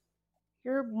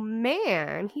 your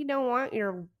man, he don't want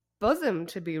your bosom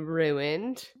to be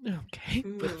ruined. Okay.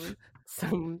 Mm-hmm.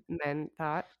 Some men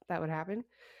thought that would happen.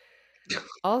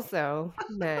 Also,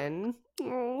 men,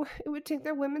 it would take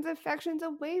their women's affections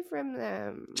away from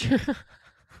them.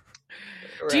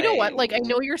 Do you know what? Right. Like, I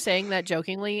know you're saying that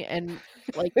jokingly and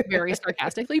like very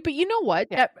sarcastically, but you know what?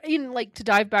 Yeah. In like to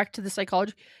dive back to the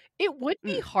psychology, it would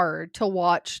be hard to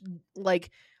watch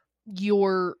like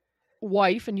your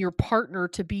wife and your partner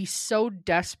to be so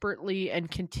desperately and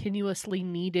continuously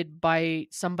needed by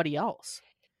somebody else.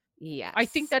 Yes. I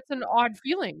think that's an odd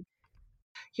feeling.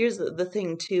 Here's the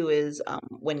thing too is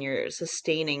when you're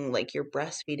sustaining like you're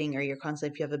breastfeeding or you're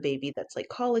constantly if you have a baby that's like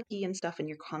colicky and stuff and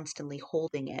you're constantly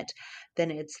holding it, then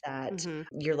it's that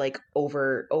you're like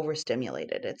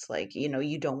overstimulated. It's like,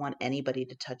 you don't want anybody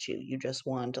to touch you. You just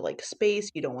want like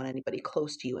space. You don't want anybody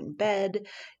close to you in bed.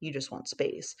 You just want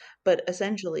space. But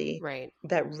essentially Right.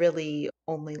 that really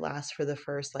only lasts for the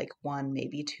first like 1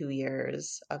 maybe 2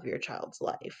 years of your child's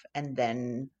life. And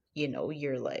then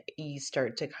you're like you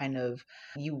start to kind of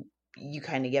you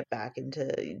kind of get back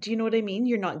into, do you know what I mean?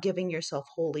 You're not giving yourself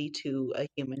wholly to a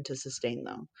human to sustain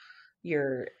them.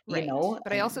 You're, Right.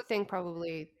 But I and also think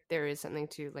probably there is something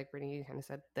to, like Brittany kind of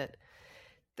said, that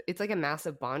it's like a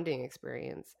massive bonding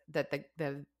experience that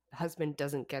the husband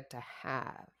doesn't get to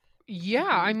have. Yeah,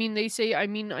 I Mhm. mean, they say, I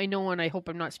mean, I know, and I hope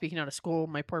I'm not speaking out of school,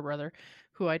 my poor brother,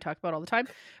 who I talk about all the time,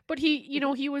 but he,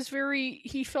 he was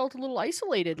he felt a little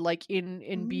isolated, like in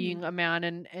Mm. being a man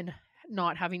and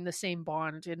not having the same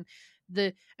bond. And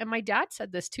my dad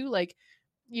said this too, like,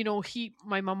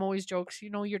 my mom always jokes,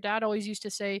 your dad always used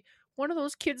to say, one of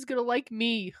those kids gonna like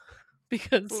me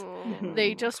because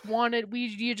they Mhm. just wanted,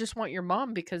 you just want your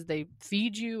mom because they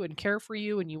feed you and care for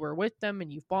you and you were with them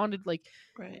and you've bonded, like,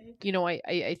 Right.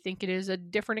 I think it is a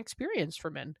different experience for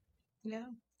men. Yeah.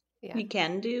 Yeah. You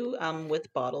can do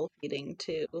with bottle feeding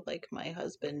too. Like my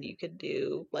husband, you could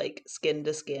do like skin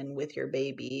to skin with your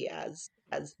baby as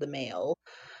the male,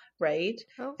 right?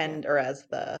 Okay. And or as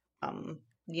the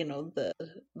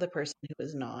the person who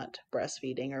is not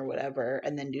breastfeeding or whatever,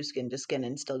 and then do skin to skin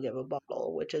and still give a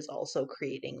bottle, which is also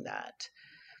creating that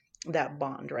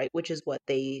bond, right? Which is what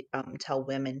they tell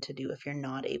women to do if you're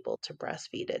not able to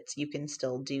breastfeed. It's you can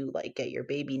still do like get your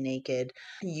baby naked.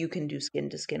 You can do skin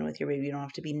to skin with your baby. You don't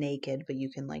have to be naked, but you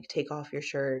can like take off your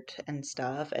shirt and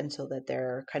stuff, and so that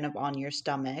they're kind of on your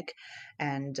stomach,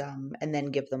 and then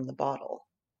give them the bottle,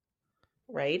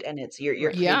 right? And it's you're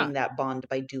Right. Yeah. creating that bond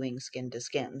by doing skin to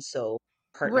skin. So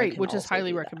partner Right, can which is also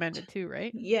highly do that. recommended too,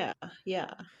 right? Yeah,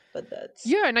 yeah, but that's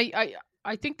Yeah, and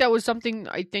I think that was something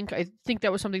I think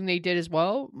that was something they did as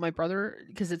well. My brother,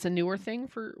 because it's a newer thing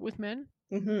for with men.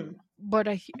 hmm But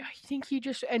I think he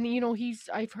just, and he's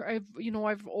I've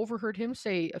overheard him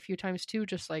say a few times too,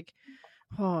 just like,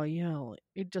 oh yeah,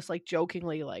 it just like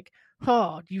jokingly like,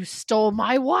 oh, you stole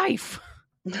my wife.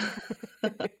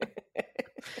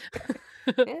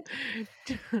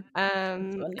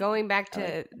 funny. Going back I like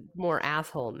to more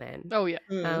asshole men. Oh yeah.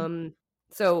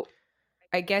 So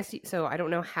I guess so. I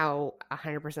don't know how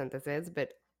 100% this is, but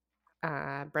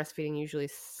breastfeeding usually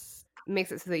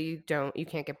makes it so that you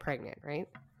can't get pregnant, right?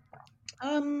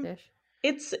 Um, Ish.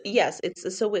 it's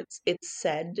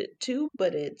said to,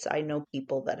 but I know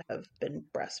people that have been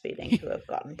breastfeeding who have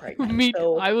gotten pregnant. Me,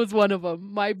 So I was one of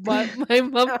them. My mom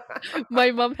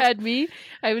had me.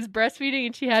 I was breastfeeding,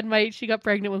 and she got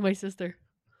pregnant with my sister.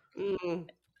 Mm.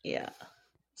 yeah,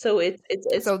 so it's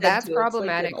So said that's to. It's like an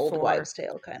problematic old for wives'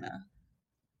 tale kind of.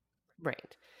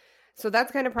 right. So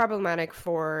that's kind of problematic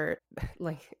for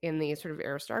like in the sort of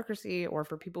aristocracy or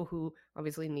for people who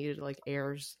obviously needed like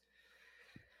heirs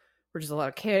or just a lot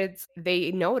of kids.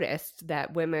 They noticed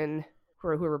that women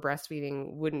who were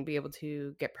breastfeeding wouldn't be able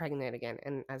to get pregnant again.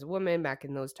 And as a woman back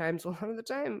in those times, a lot of the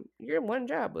time, your one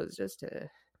job was just to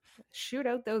shoot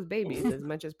out those babies as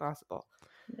much as possible.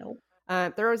 Nope.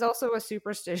 There was also a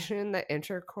superstition that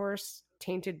intercourse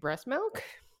tainted breast milk.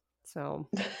 So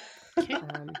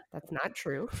that's not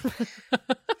true.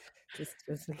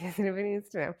 just in case anybody needs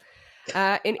to know.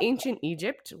 In ancient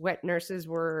Egypt, wet nurses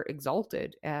were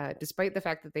exalted, despite the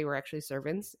fact that they were actually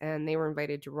servants and they were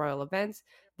invited to royal events.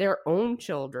 Their own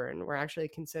children were actually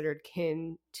considered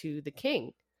kin to the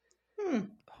king. Hmm.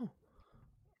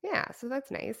 Yeah, so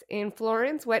that's nice. In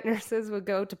Florence, wet nurses would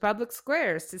go to public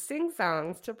squares to sing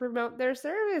songs to promote their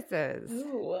services.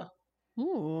 Ooh,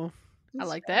 Ooh, I that's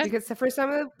like that. Because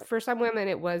for some women,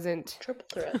 it wasn't. triple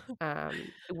threat.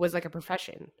 It was like a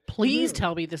profession. Please Mhm.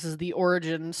 tell me this is the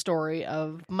origin story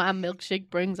of my milkshake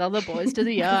brings all the boys to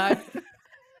the yard.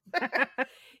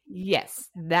 Yes,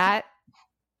 that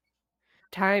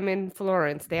time in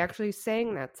Florence, they actually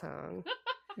sang that song.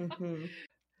 hmm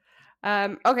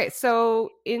Okay, so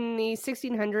in the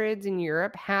 1600s in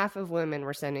Europe, half of women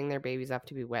were sending their babies off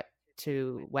to be wet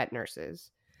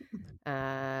nurses,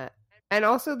 and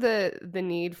also the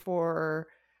need for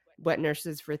wet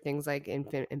nurses for things like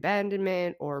infant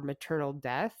abandonment or maternal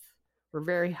death were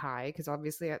very high because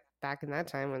obviously back in that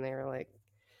time when they were like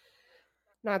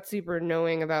not super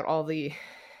knowing about all the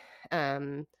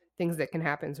things that can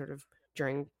happen sort of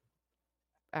during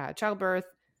childbirth,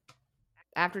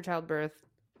 after childbirth.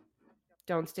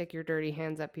 Don't stick your dirty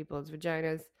hands up people's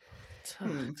vaginas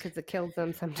because it kills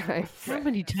them sometimes. How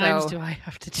many times do I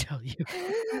have to tell you?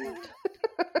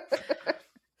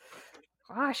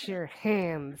 Wash your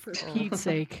hands, For Pete's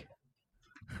sake.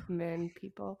 men,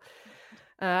 people.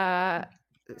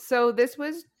 So this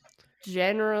was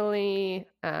generally,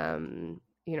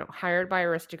 hired by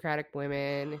aristocratic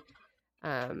women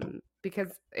because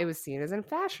it was seen as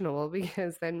unfashionable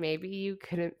because then maybe you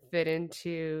couldn't fit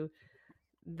into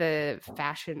the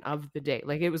fashion of the day.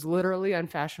 Like it was literally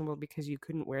unfashionable because you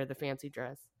couldn't wear the fancy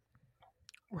dress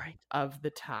Right. of the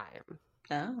time.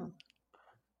 Oh,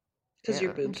 because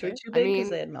your boobs okay. were too I big because mean,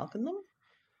 they had milk in them.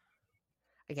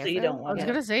 I So guess you so. don't I want was to.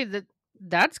 gonna say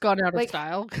that's gone out of Like-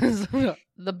 style because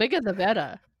the bigger the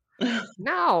better.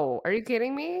 No, are you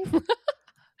kidding me?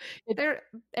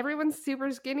 Everyone's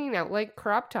super skinny now. Like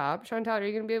crop top. Chantal, are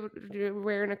you gonna be able to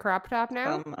wearing a crop top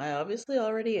now? I obviously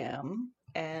already am,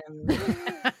 and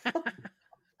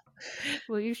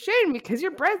Well, you shouldn't because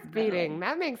you're breastfeeding. No.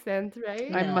 That makes sense, right?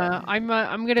 No. I'm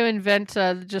gonna invent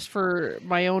just for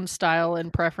my own style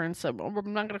and preference. I'm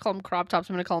not gonna call them crop tops.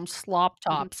 I'm gonna call them slop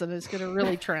tops, and it's gonna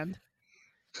really trend.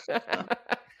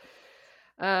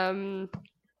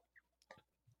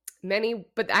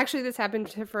 But actually this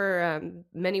happened for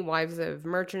many wives of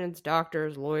merchants,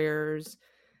 doctors, lawyers,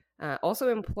 also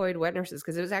employed wet nurses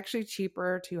because it was actually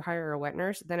cheaper to hire a wet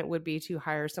nurse than it would be to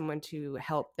hire someone to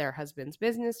help their husband's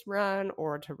business run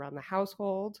or to run the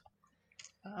household.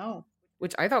 Oh,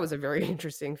 Which I thought was a very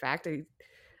interesting fact. I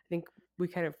think we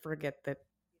kind of forget that,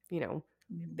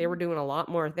 they were doing a lot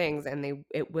more things, and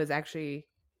it was actually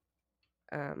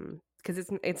because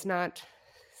it's not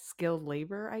skilled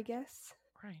labor, I guess.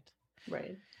 Right.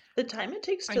 Right. The time it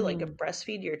takes I to like mean,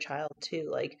 breastfeed your child too,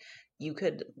 like you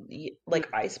could Mm. like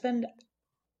I spend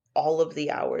all of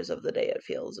the hours of the day, it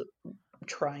feels,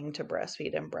 trying to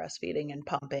breastfeed and breastfeeding and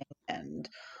pumping and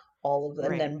all of and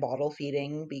Right. then bottle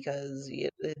feeding because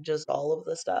just all of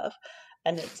the stuff.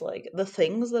 And it's like the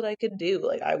things that I could do,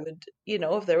 like I would,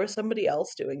 if there was somebody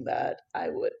else doing that,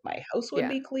 my house would Yeah.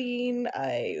 be clean.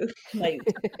 I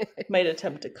might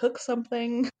attempt to cook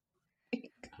something.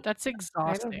 that's I don't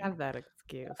exhausting. have that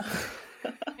excuse.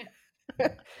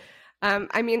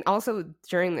 I mean, also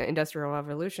during the Industrial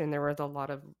Revolution, there was a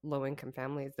lot of low-income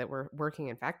families that were working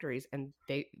in factories, and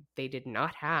they did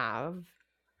not have,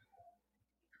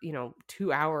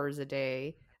 2 hours a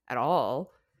day at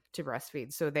all to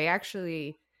breastfeed. So they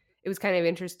actually, it was kind of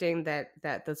interesting that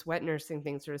this wet nursing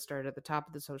thing sort of started at the top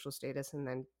of the social status, and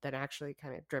then actually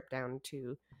kind of dripped down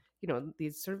to,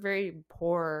 these sort of very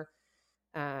poor,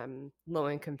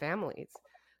 low-income families.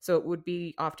 So it would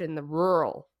be often the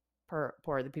rural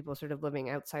poor, the people sort of living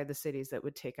outside the cities, that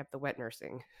would take up the wet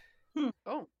nursing.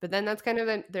 Oh, But then that's kind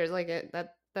of there's like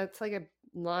that's like a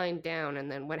line down,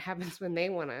 and then what happens when they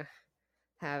want to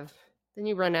have? Then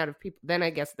you run out of people. Then I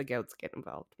guess the goats get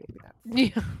involved. Maybe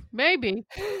that's yeah, maybe.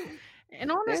 And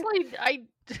yeah. honestly, I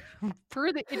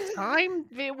for the time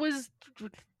it was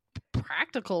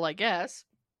practical, I guess.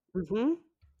 Mm-hmm.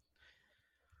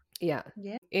 Yeah.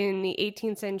 Yeah. In the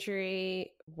 18th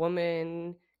century,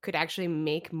 woman could actually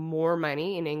make more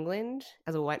money in England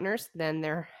as a wet nurse than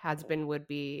their husband would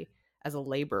be as a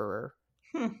laborer.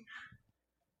 Hmm.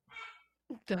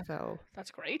 So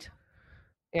That's great.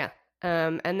 yeah.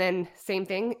 And then same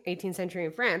thing, 18th century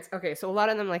in France. Okay, so a lot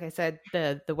of them, like I said,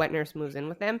 the wet nurse moves in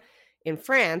with them. In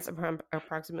France,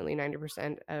 approximately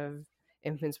 90% of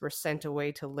infants were sent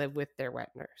away to live with their wet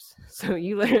nurse. So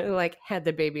you literally like had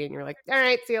the baby and you're like, all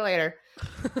right, see you later.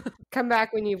 Come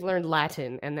back when you've learned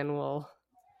Latin, and then we'll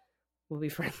be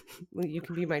friends. You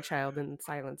can be my child in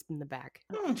silence in the back.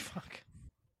 Hmm. Fuck.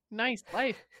 Nice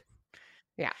life.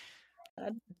 Yeah.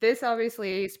 This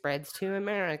obviously spreads to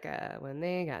America when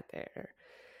they got there.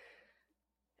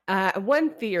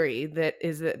 One theory that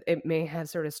is that it may have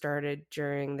sort of started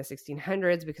during the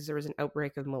 1600s because there was an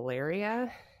outbreak of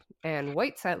malaria, and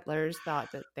white settlers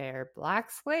thought that their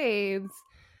black slaves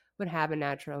would have a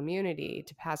natural immunity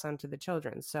to pass on to the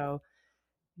children. So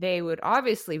they would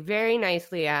obviously very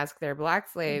nicely ask their black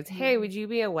slaves, "Hey, would you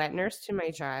be a wet nurse to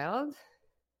my child?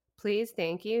 Please,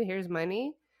 thank you. Here's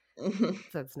money."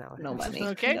 That's not what No happened. money.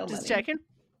 Okay, No just money. checking.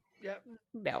 Yep.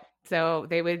 No. So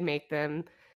they would make them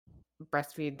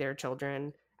breastfeed their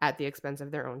children at the expense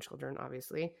of their own children,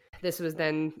 obviously. This was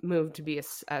then moved to be a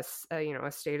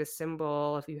status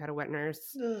symbol. If you had a wet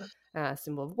nurse,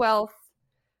 symbol of wealth.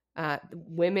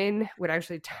 Women would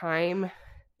actually time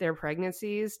their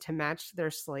pregnancies to match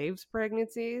their slaves'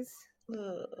 pregnancies.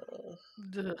 Ugh.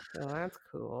 Ugh. So that's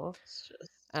cool. It's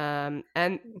just And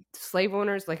slave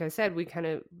owners, like I said, we kind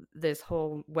of, this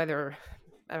whole whether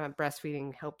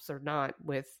breastfeeding helps or not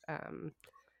with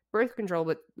birth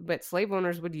control, but slave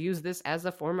owners would use this as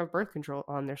a form of birth control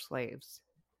on their slaves.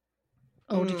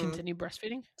 Oh, to continue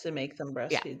breastfeeding? to make them Yeah.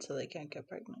 breastfeed so they can't get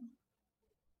pregnant.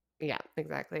 Yeah,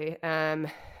 exactly.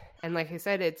 And like I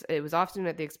said, it was often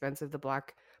at the expense of the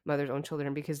black mother's own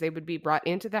children, because they would be brought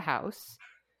into the house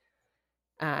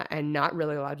and not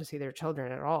really allowed to see their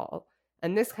children at all.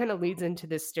 And this kind of leads into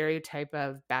this stereotype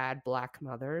of bad black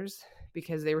mothers,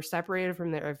 because they were separated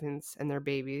from their infants and their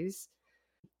babies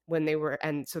when they were,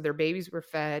 and so their babies were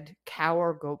fed cow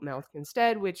or goat milk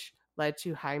instead, which led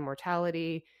to high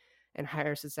mortality and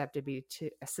higher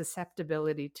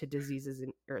susceptibility to diseases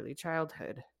in early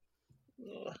childhood.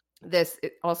 Ugh. This,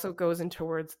 it also goes in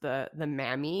towards the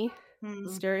mammy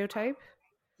stereotype,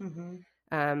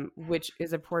 which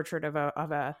is a portrait of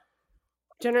a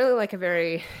generally like a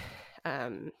very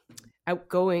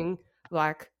outgoing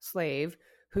black slave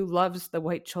who loves the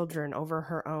white children over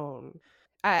her own.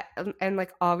 And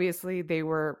like obviously they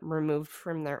were removed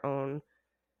from their own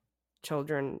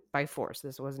children by force.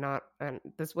 This wasn't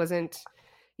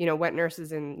wet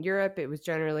nurses in Europe. It was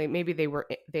generally maybe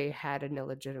they had an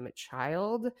illegitimate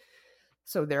child,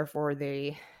 so therefore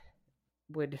they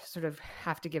would sort of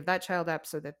have to give that child up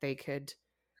so that they could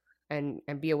and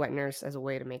be a wet nurse as a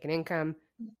way to make an income.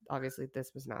 Obviously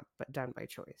this was not done by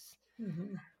choice.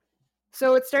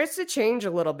 So it starts to change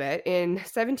a little bit. In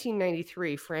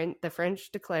 1793, the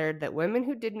French declared that women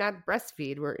who did not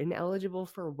breastfeed were ineligible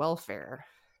for welfare.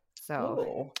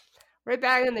 So right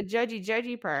back in the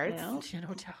judgy parts. Yeah. Yeah,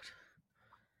 no doubt.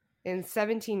 In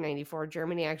 1794,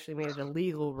 Germany actually made it a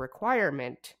legal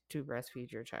requirement to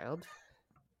breastfeed your child.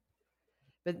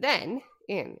 But then,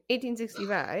 in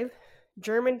 1865,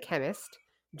 German chemist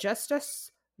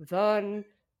Justus von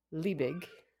Liebig,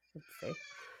 let's say,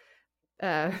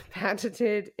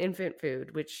 patented infant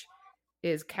food, which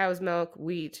is cow's milk,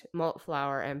 wheat, malt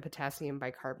flour, and potassium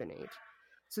bicarbonate.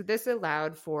 So this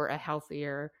allowed for a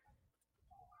healthier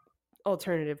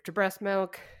alternative to breast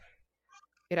milk.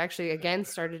 It actually, again,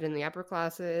 started in the upper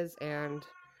classes and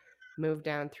moved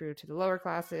down through to the lower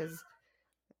classes.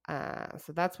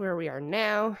 So that's where we are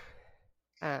now.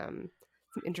 Some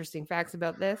interesting facts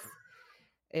about this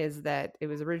is that it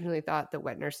was originally thought that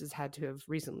wet nurses had to have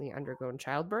recently undergone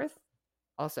childbirth.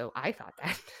 Also, I thought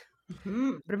that.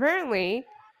 Mhm. But apparently,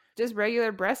 just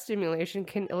regular breast stimulation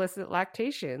can elicit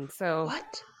lactation. So,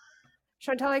 What?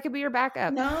 Chantal, I could be your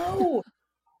backup. No.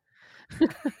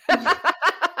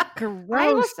 I will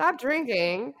Gross. stop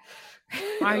drinking.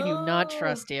 I do not Oh.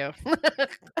 trust you.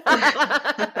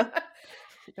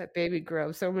 That baby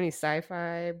grows so many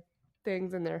sci-fi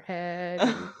things in their head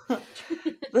and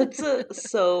That's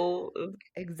so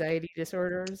anxiety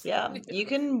disorders. yeah. You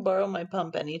can borrow my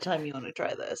pump anytime you want to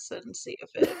try this and see if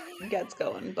it gets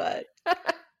going. But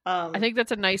I think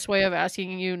that's a nice way of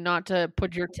asking you not to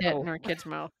put your tit in No. our kid's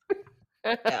mouth.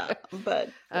 yeah, but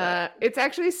It's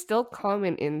actually still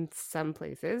common in some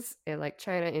places, like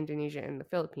China, Indonesia, and the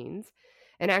Philippines.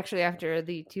 And actually, after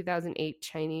the 2008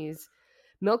 Chinese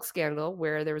milk scandal,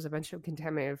 where there was a bunch of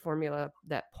contaminated formula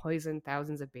that poisoned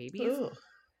thousands of babies, ooh,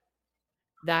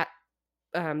 that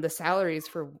the salaries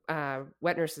for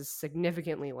wet nurses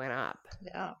significantly went up.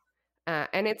 yeah,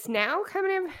 And it's now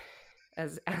kind of,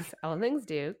 as all things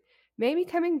do, maybe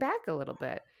coming back a little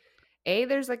bit.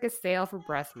 There's like a sale for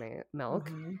breast milk,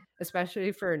 mhm,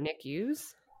 especially for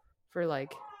NICUs, for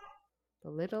like the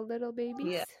little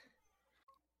babies. yeah,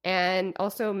 And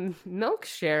also, milk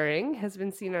sharing has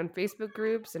been seen on Facebook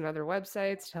groups and other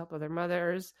websites to help other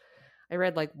mothers. I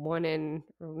read like or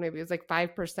maybe it was like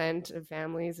 5% of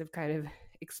families have kind of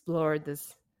explored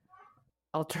this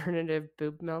alternative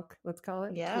boob milk, let's call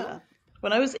it. yeah.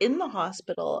 When I was in the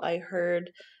hospital, I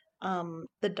heard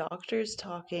the doctors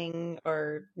talking,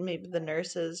 or maybe the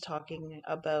nurses talking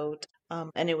about,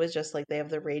 and it was just like they have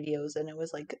the radios, and it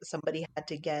was like somebody had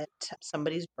to get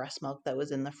somebody's breast milk that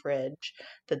was in the fridge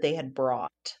that they had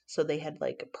brought. So they had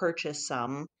like purchased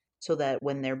some so that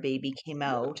when their baby came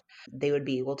out, they would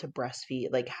be able to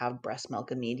breastfeed, like have breast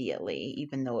milk immediately,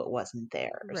 even though it wasn't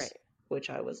theirs. Right. Which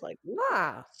I was like,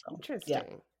 Ah, so, yeah.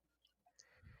 interesting.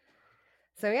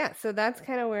 So yeah, so that's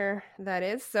kind of where that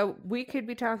is. So we could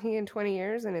be talking in 20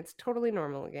 years and it's totally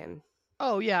normal again.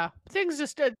 Oh yeah, things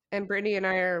just. And Brittany and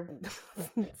I are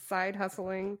side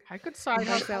hustling I could side by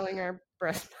hustle. selling our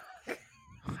breast milk.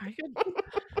 I could.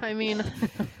 I mean.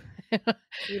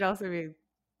 We'd also be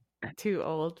too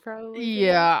old, probably. for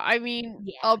Yeah, I mean,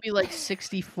 Yeah. I'll be like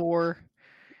 64.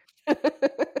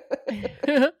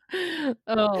 that.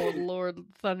 Oh Lord,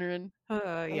 thundering.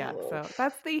 Yeah, Oh. so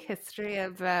that's the history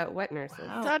of wet nurses.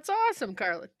 Wow. That's awesome,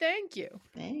 Carla. Thank you.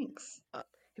 Thanks.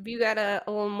 Have you got a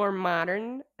little more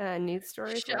modern news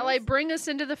story for Shall us? I bring us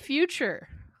into the future?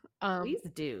 Please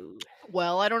do.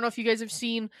 Well, I don't know if you guys have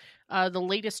seen the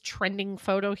latest trending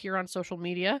photo here on social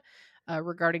media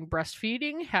regarding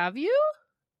breastfeeding. Have you?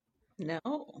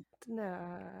 No.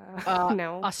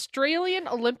 No. Australian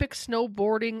Olympic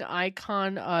snowboarding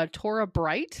icon Tora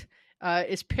Bright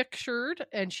is pictured,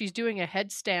 and she's doing a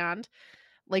headstand,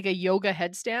 like a yoga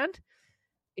headstand.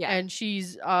 Yeah. And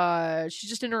she's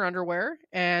just in her underwear,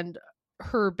 and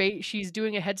she's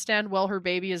doing a headstand while her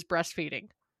baby is breastfeeding.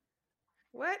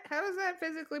 What? How is that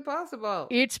physically possible?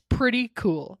 It's pretty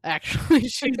cool, actually.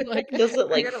 She's like, Does it I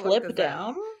like gotta look flip this up.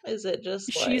 down? Is it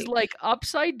just she's like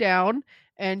upside down,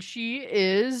 and she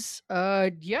is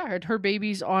and her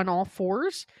baby's on all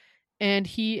fours, and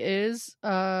he is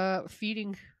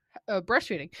breastfeeding.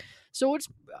 So it's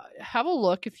have a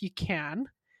look if you can.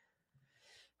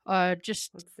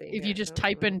 Just Let's see if you here. just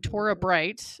type in Tora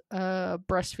Bright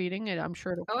breastfeeding, and I'm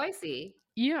sure it'll. Oh, I see.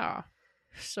 Yeah.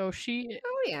 So she's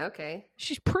yeah, okay.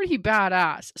 pretty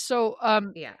badass. So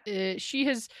Yeah. she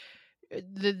has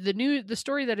the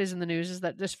story that is in the news is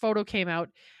that this photo came out,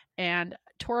 and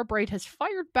Tora Bright has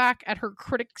fired back at her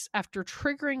critics after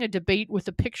triggering a debate with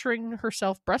a picturing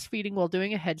herself breastfeeding while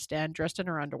doing a headstand dressed in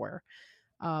her underwear,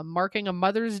 marking a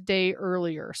Mother's Day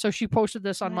earlier. So she posted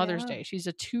this on Mother's Day. She's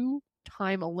a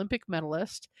 2-time Olympic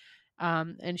medalist,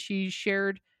 and she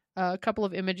shared a couple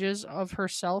of images of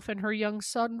herself and her young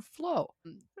son, Flo.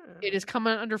 It is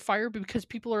coming under fire because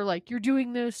people are like, you're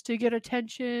doing this to get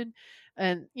attention.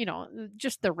 And,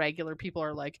 just the regular people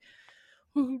are like,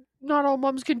 not all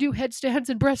moms can do headstands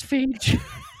and breastfeed.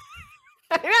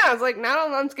 I know. I was like, not all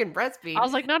moms can breastfeed. I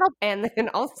was like, not all and then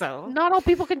also,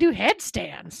 people can do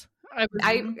headstands.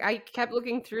 I kept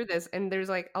looking through this, and there's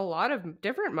like a lot of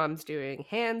different moms doing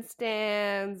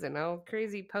handstands and all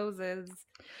crazy poses,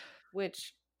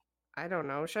 which I don't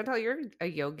know. Chantal, you're a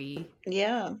yogi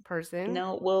Yeah. person.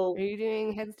 No, well, Are you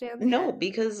doing headstands no, yet?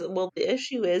 because the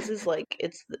issue is like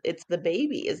it's the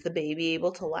baby. Is the baby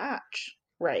able to latch?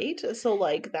 Right? So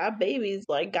like that baby's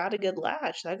like got a good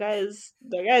latch. That guy's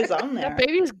on there.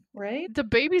 Right? The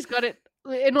baby's got it.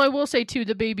 And I will say too,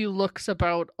 the baby looks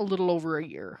about a little over a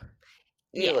year.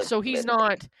 Yeah. So he's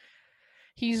not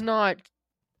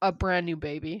a brand new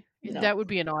baby. No. That would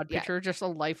be an odd Yeah. picture, just a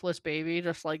lifeless baby,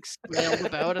 just like flailed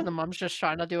about, and the mom's just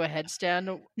trying to do a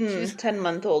headstand.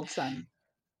 10-month-old son.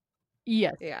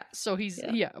 Yes. Yeah. So he's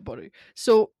Yeah. buddy.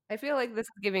 So I feel like this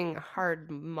is giving hard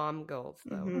mom goals,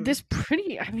 though. Mhm. this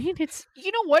pretty. I mean, it's,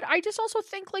 you know what? I just also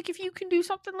think like if you can do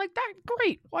something like that,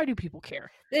 great. Why do people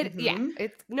care? Yeah, Mhm.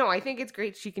 it's no. I think it's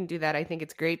great she can do that. I think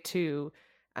it's great to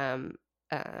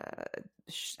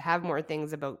have more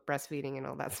things about breastfeeding and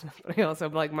all that stuff. But I also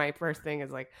like my first thing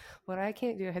is like, well, I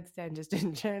can't do a headstand just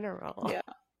in general.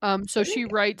 Yeah. So she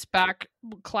writes back,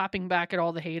 clapping back at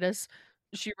all the haters.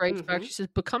 She writes back, Mhm. she says,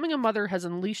 becoming a mother has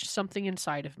unleashed something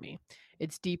inside of me.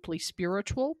 It's deeply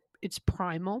spiritual, it's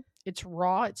primal, it's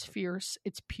raw, it's fierce,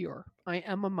 it's pure. I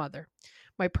am a mother.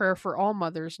 My prayer for all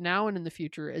mothers now and in the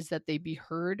future is that they be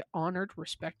heard, honored,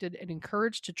 respected, and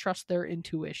encouraged to trust their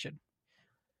intuition.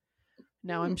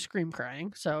 Now I'm scream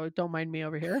crying, so don't mind me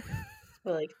over here. I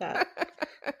like that.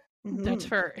 That's Mhm.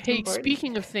 fair. Hey, Important.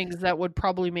 speaking of things that would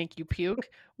probably make you puke,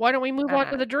 why don't we move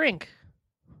on to the drink?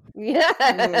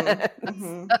 Yeah.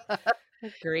 Mhm.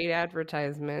 Great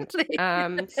advertisement.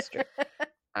 Straight-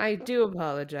 I do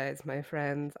apologize, my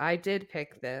friends. I did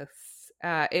pick this.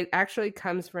 It actually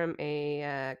comes from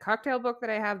a cocktail book that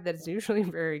I have that's usually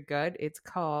very good. It's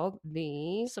called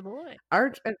The Savoy.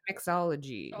 Art of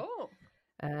Mixology. Oh.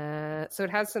 So it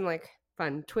has some like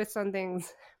fun twists on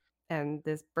things, and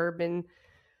this bourbon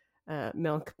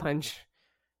milk punch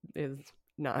is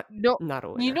not a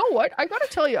winner. You know what? I gotta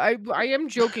tell you, I am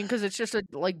joking because it's just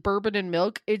like bourbon and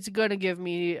milk. It's gonna give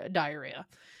me diarrhea,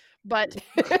 but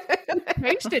it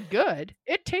tasted good.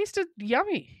 It tasted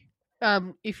yummy.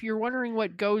 If you're wondering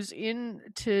what goes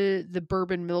into the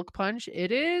bourbon milk punch,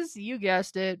 it is, you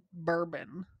guessed it,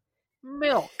 bourbon,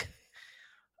 milk,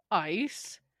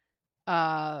 ice,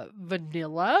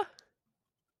 vanilla,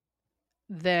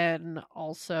 then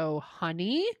also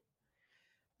honey,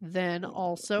 then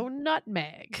also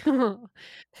nutmeg. So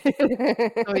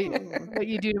what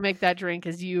you do to make that drink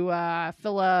is you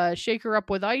fill a shaker up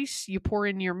with ice, you pour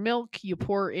in your milk, you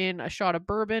pour in a shot of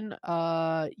bourbon.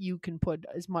 You can put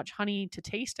as much honey to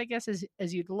taste, I guess,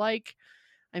 as you'd like.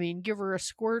 I mean, give her a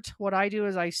squirt. What I do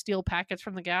is I steal packets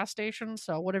from the gas station,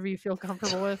 so whatever you feel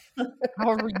comfortable with,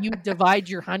 however you divide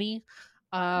your honey.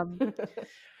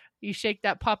 You shake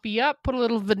that puppy up, put a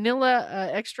little vanilla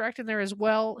extract in there as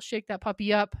well, shake that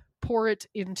puppy up, pour it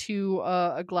into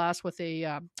a glass with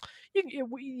a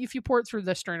if you pour it through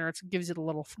the strainer, it gives it a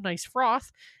little nice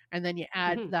froth, and then you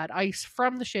add that ice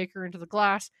from the shaker into the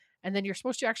glass, and then you're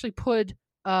supposed to actually put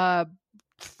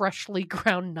freshly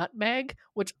ground nutmeg,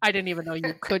 which I didn't even know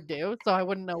you could do, so I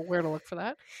wouldn't know where to look for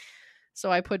that.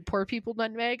 So I put poor people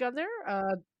nutmeg on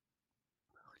there,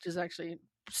 which is actually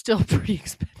still pretty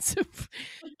expensive.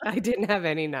 I didn't have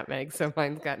any nutmeg, so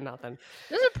mine's got nothing.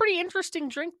 This is a pretty interesting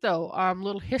drink, though.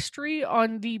 Little history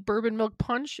on the bourbon milk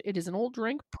punch. It is an old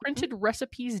drink. Printed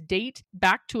recipes date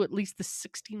back to at least the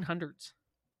 1600s.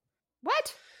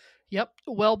 What? Yep.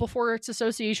 Well before its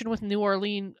association with New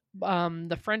Orleans,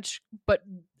 the French, but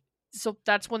so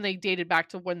that's when they dated back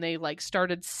to when they like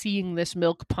started seeing this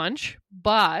milk punch.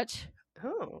 But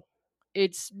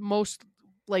it's most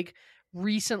like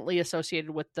recently associated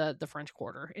with the French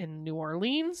Quarter in New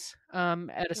Orleans,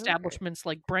 at establishments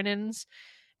like Brennan's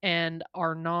and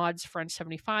Arnaud's French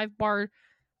 75 bar,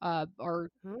 are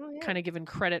kind of given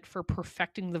credit for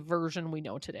perfecting the version we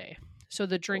know today. So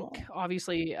the drink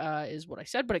obviously is what I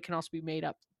said, but it can also be made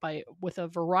up with a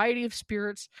variety of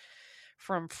spirits,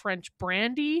 from French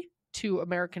brandy to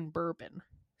American bourbon.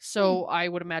 So I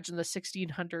would imagine the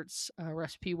 1600s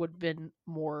recipe would have been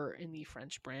more in the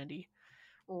French brandy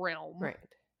realm. Right.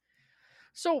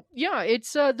 So yeah,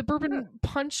 it's the bourbon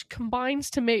punch combines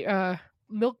to make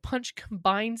milk punch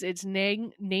combines its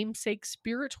namesake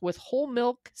spirit with whole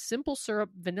milk, simple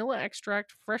syrup, vanilla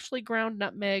extract, freshly ground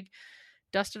nutmeg,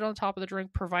 dusted on top of the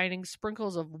drink, providing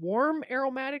sprinkles of warm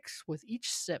aromatics with each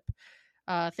sip.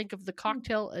 Think of the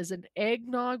cocktail as an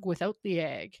eggnog without the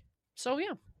egg. So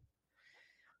yeah.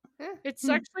 It's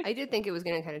Hmm. actually I did think it was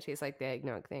going to kind of taste like the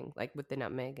eggnog thing, like with the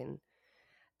nutmeg, and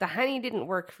the honey didn't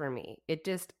work for me. It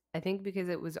just, I think because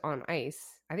it was on ice,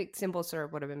 I think simple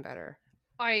syrup would have been better.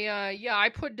 I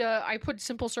put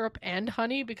simple syrup and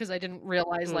honey because I didn't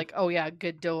realize Mm. like, oh yeah,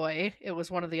 good doy. It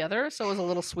was one or the other, so it was a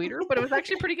little sweeter, but it was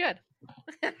actually pretty good.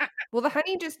 Well, the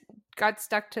honey just got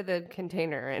stuck to the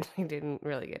container and I didn't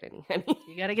really get any honey.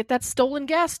 You got to get that stolen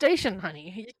gas station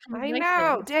honey. It comes I nice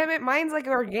know. in. Damn it. Mine's like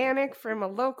organic from a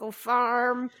local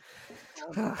farm.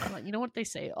 You know what they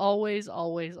say, always,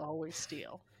 always, always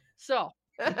steal. So,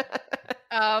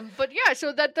 but yeah,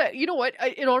 so that you know what,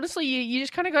 and honestly, you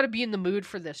just kind of got to be in the mood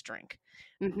for this drink.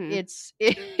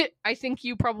 Mhm. I think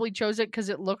you probably chose it because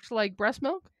it looked like breast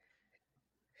milk.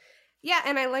 Yeah,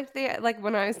 and I liked the like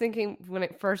when I was thinking when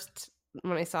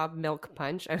I saw milk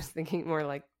punch, I was thinking more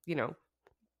like,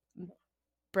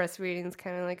 breastfeeding's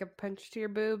kind of like a punch to your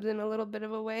boobs in a little bit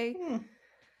of a way.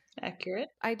 Accurate.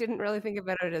 I didn't really think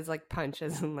about it as like punch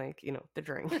as in like, the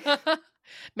drink.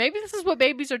 Maybe this is what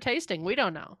babies are tasting. We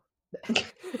don't know.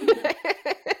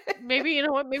 Maybe, you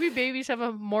know what? Maybe babies have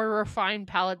a more refined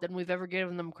palate than we've ever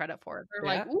given them credit for. They're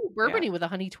like, Yeah, ooh, bourbony with a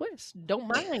honey twist. Don't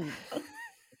mind.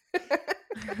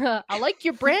 I like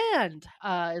your brand,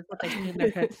 is what they say in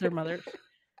their heads, their mothers.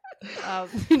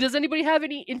 Does anybody have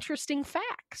any interesting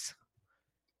facts?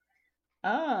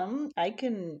 I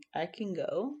can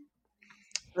go.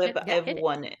 Hit I have hit it,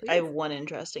 one. I have please. one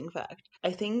interesting fact.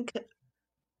 I think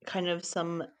kind of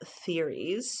some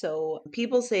theories. So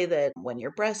people say that when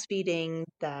you're breastfeeding,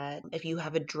 that if you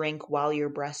have a drink while you're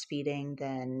breastfeeding,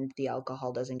 then the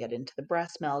alcohol doesn't get into the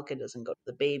breast milk, it doesn't go to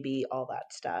the baby, all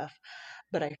that stuff.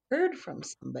 But I heard from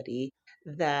somebody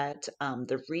that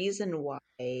the reason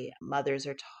why mothers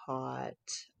are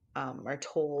are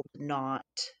told not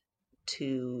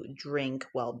to drink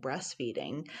while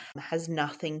breastfeeding has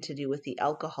nothing to do with the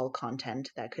alcohol content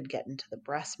that could get into the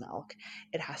breast milk.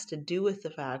 It has to do with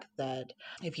the fact that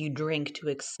if you drink to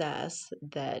excess,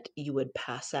 that you would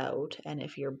pass out, and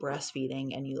if you're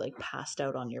breastfeeding and you like passed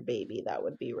out on your baby, that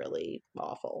would be really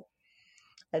awful.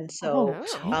 And so, Oh,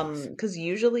 Oh. jeez. because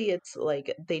usually it's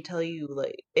like they tell you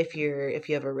like if you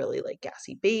have a really like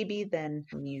gassy baby, then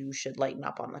you should lighten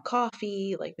up on the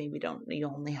coffee. Like maybe don't you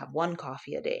only have one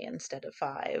coffee a day instead of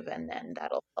five, and then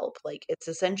that'll help. Like it's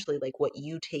essentially like what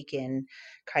you take in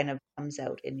kind of comes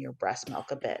out in your breast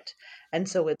milk a bit. And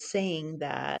so it's saying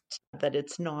that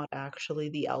it's not actually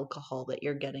the alcohol that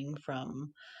you're getting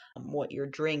from what you're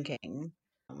drinking.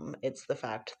 It's the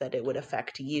fact that it would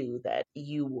affect you, that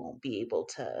you won't be able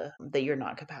to, that you're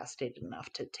not capacitated enough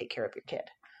to take care of your kid.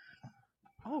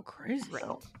 Oh, crazy. Right.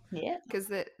 So, yeah. Because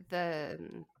the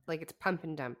like it's pump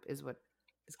and dump is what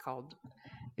is called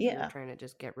if you're Yeah. trying to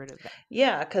just get rid of that.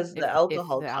 Yeah, because If the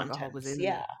alcohol the alcohol was contents, in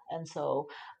yeah. And so,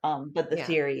 but the yeah.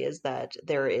 theory is that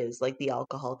there is like the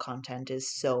alcohol content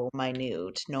is so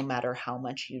minute, no matter how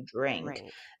much you drink,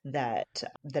 Right. that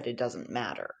it doesn't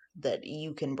matter. That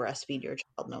you can breastfeed your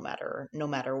child no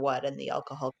matter what, and the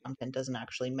alcohol content doesn't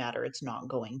actually matter. It's not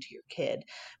going to your kid.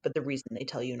 But the reason they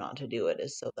tell you not to do it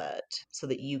is so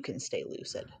that you can stay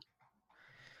lucid.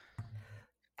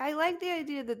 I like the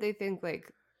idea that they think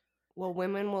like, well,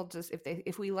 women will just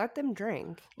if we let them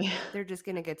drink, Yeah. they're just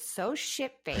gonna get so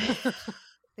shit faced.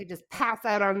 They just pass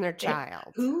out on their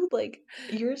child. Who like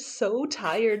you're so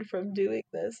tired from doing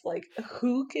this? Like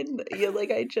who can you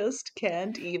like I just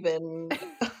can't even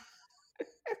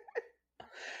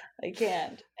I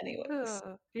can't. Anyways.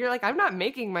 You're like, I'm not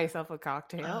making myself a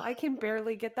cocktail. I can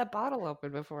barely get that bottle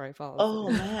open before I fall Oh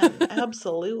asleep. man,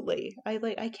 absolutely.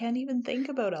 I can't even think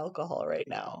about alcohol right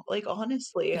now. Like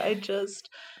honestly, I just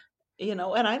and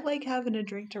I like having a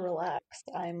drink to relax.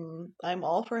 I'm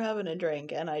all for having a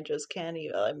drink and I just can't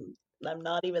even I'm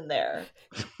not even there.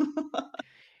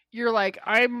 You're like,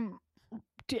 I'm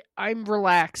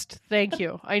relaxed. Thank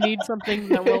you. I need something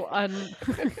that will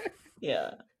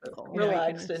Yeah. Oh my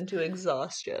Relaxed goodness. into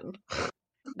exhaustion.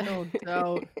 No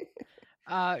doubt.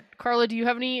 Carla, do you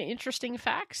have any interesting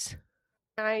facts?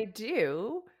 I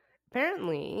do.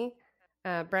 Apparently,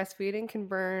 breastfeeding can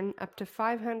burn up to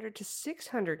 500 to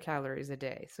 600 calories a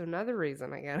day. So another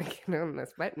reason I gotta get on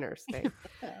this wet nurse thing.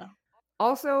 Yeah.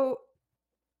 Also,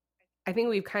 I think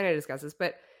we've kind of discussed this,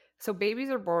 but so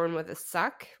babies are born with a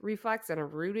suck reflex and a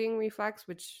rooting reflex,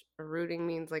 which a rooting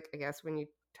means like I guess when you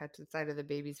touch the side of the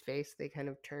baby's face, they kind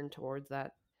of turn towards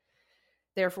that.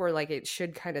 Therefore, like they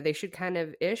should kind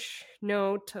of ish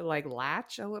know to like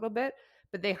latch a little bit,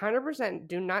 but they 100%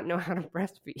 do not know how to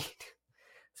breastfeed.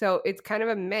 So it's kind of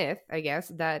a myth, I guess,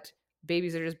 that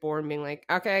babies are just born being like,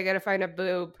 okay, I got to find a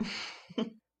boob.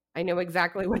 I know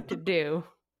exactly what to do.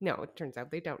 No, it turns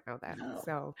out they don't know that. No.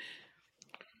 So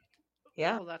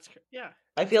Yeah. Well, that's yeah.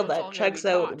 I feel So it's all gotta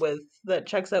be taught. that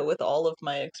checks out with all of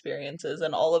my experiences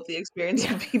and all of the experience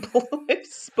of people who I've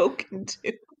spoken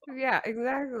to. Yeah,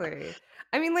 exactly.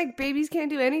 I mean, like, babies can't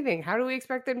do anything. How do we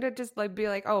expect them to just like be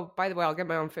like, oh, by the way, I'll get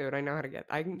my own food. I know how to get.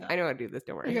 I know how to do this.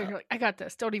 Don't worry. You're like, I got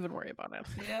this. Don't even worry about it.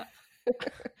 Yeah.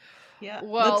 Yeah.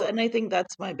 Well, And I think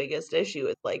that's my biggest issue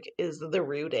with like is the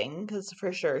rooting, because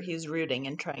for sure he's rooting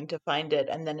and trying to find it,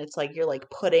 and then it's like you're like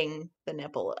putting the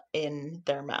nipple in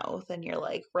their mouth and you're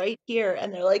like right here,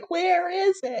 and they're like, where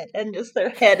is it? And just their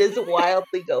head is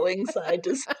wildly going side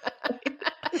to side.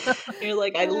 You're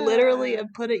like, I literally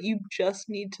have put it, you just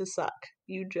need to suck.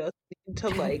 You just need to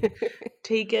like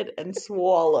take it and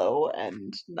swallow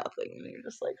and nothing. And you're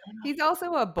just like, oh, no. He's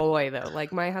also a boy, though.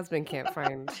 Like, my husband can't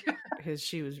find his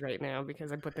shoes right now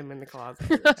because I put them in the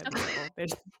closet.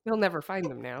 He'll never find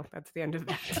them now. That's the end of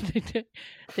that.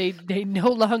 they no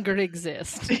longer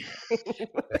exist.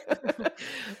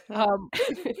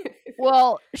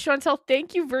 Well, Chantel,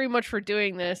 thank you very much for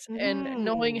doing this and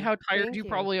knowing how tired you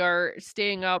probably are,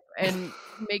 staying up and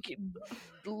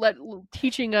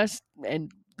teaching us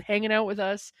and hanging out with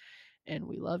us, and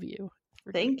we love you.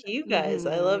 Thank you guys.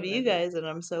 I love you guys, and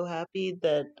I'm so happy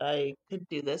that I could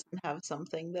do this and have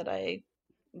something that I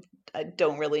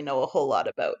don't really know a whole lot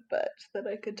about, but that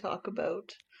I could talk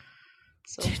about.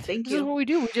 So thank you. This is what we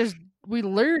do. We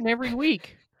learn every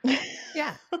week.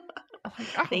 Yeah. Like,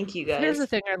 oh, thank you guys. Here's the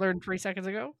thing I learned 3 seconds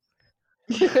ago.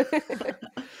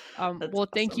 Well,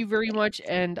 thank you very much,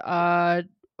 and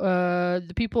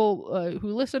the people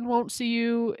who listen won't see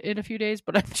you in a few days,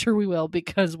 but I'm sure we will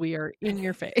because we are in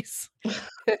your face.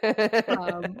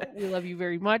 We love you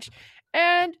very much,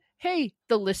 and hey,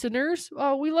 the listeners,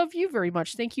 we love you very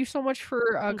much. Thank you so much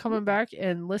for coming back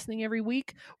and listening every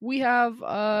week. We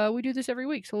do this every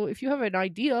week, so if you have an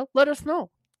idea, let us know.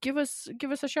 Give us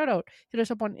a shout out. Hit us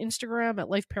up on Instagram at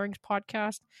Life Pairings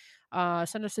Podcast.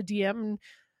 Send us a DM. And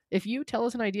if you tell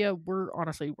us an idea, we're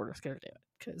just gonna do it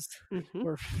because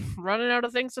we're running out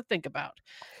of things to think about.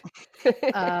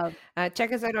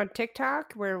 Check us out on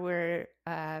TikTok where we're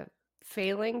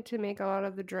failing to make a lot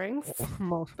of the drinks.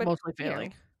 Mostly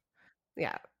failing.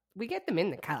 Yeah, we get them in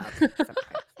the cup.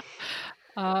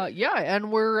 Yeah, and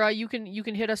we're you can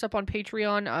hit us up on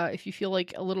Patreon if you feel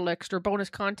like a little extra bonus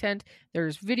content.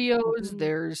 There's videos,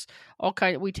 there's all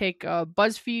kind. We take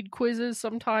BuzzFeed quizzes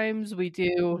sometimes. We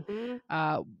do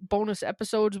bonus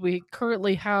episodes. We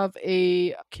currently have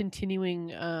a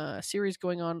continuing series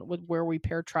going on with where we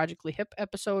pair tragically hip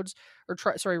episodes, or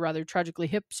tragically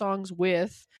hip songs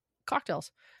with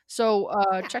cocktails. So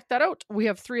check that out. We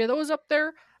have 3 of those up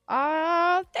there.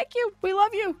 Thank you. We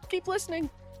love you. Keep listening.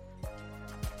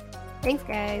 Thanks,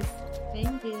 guys.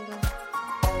 Thank you.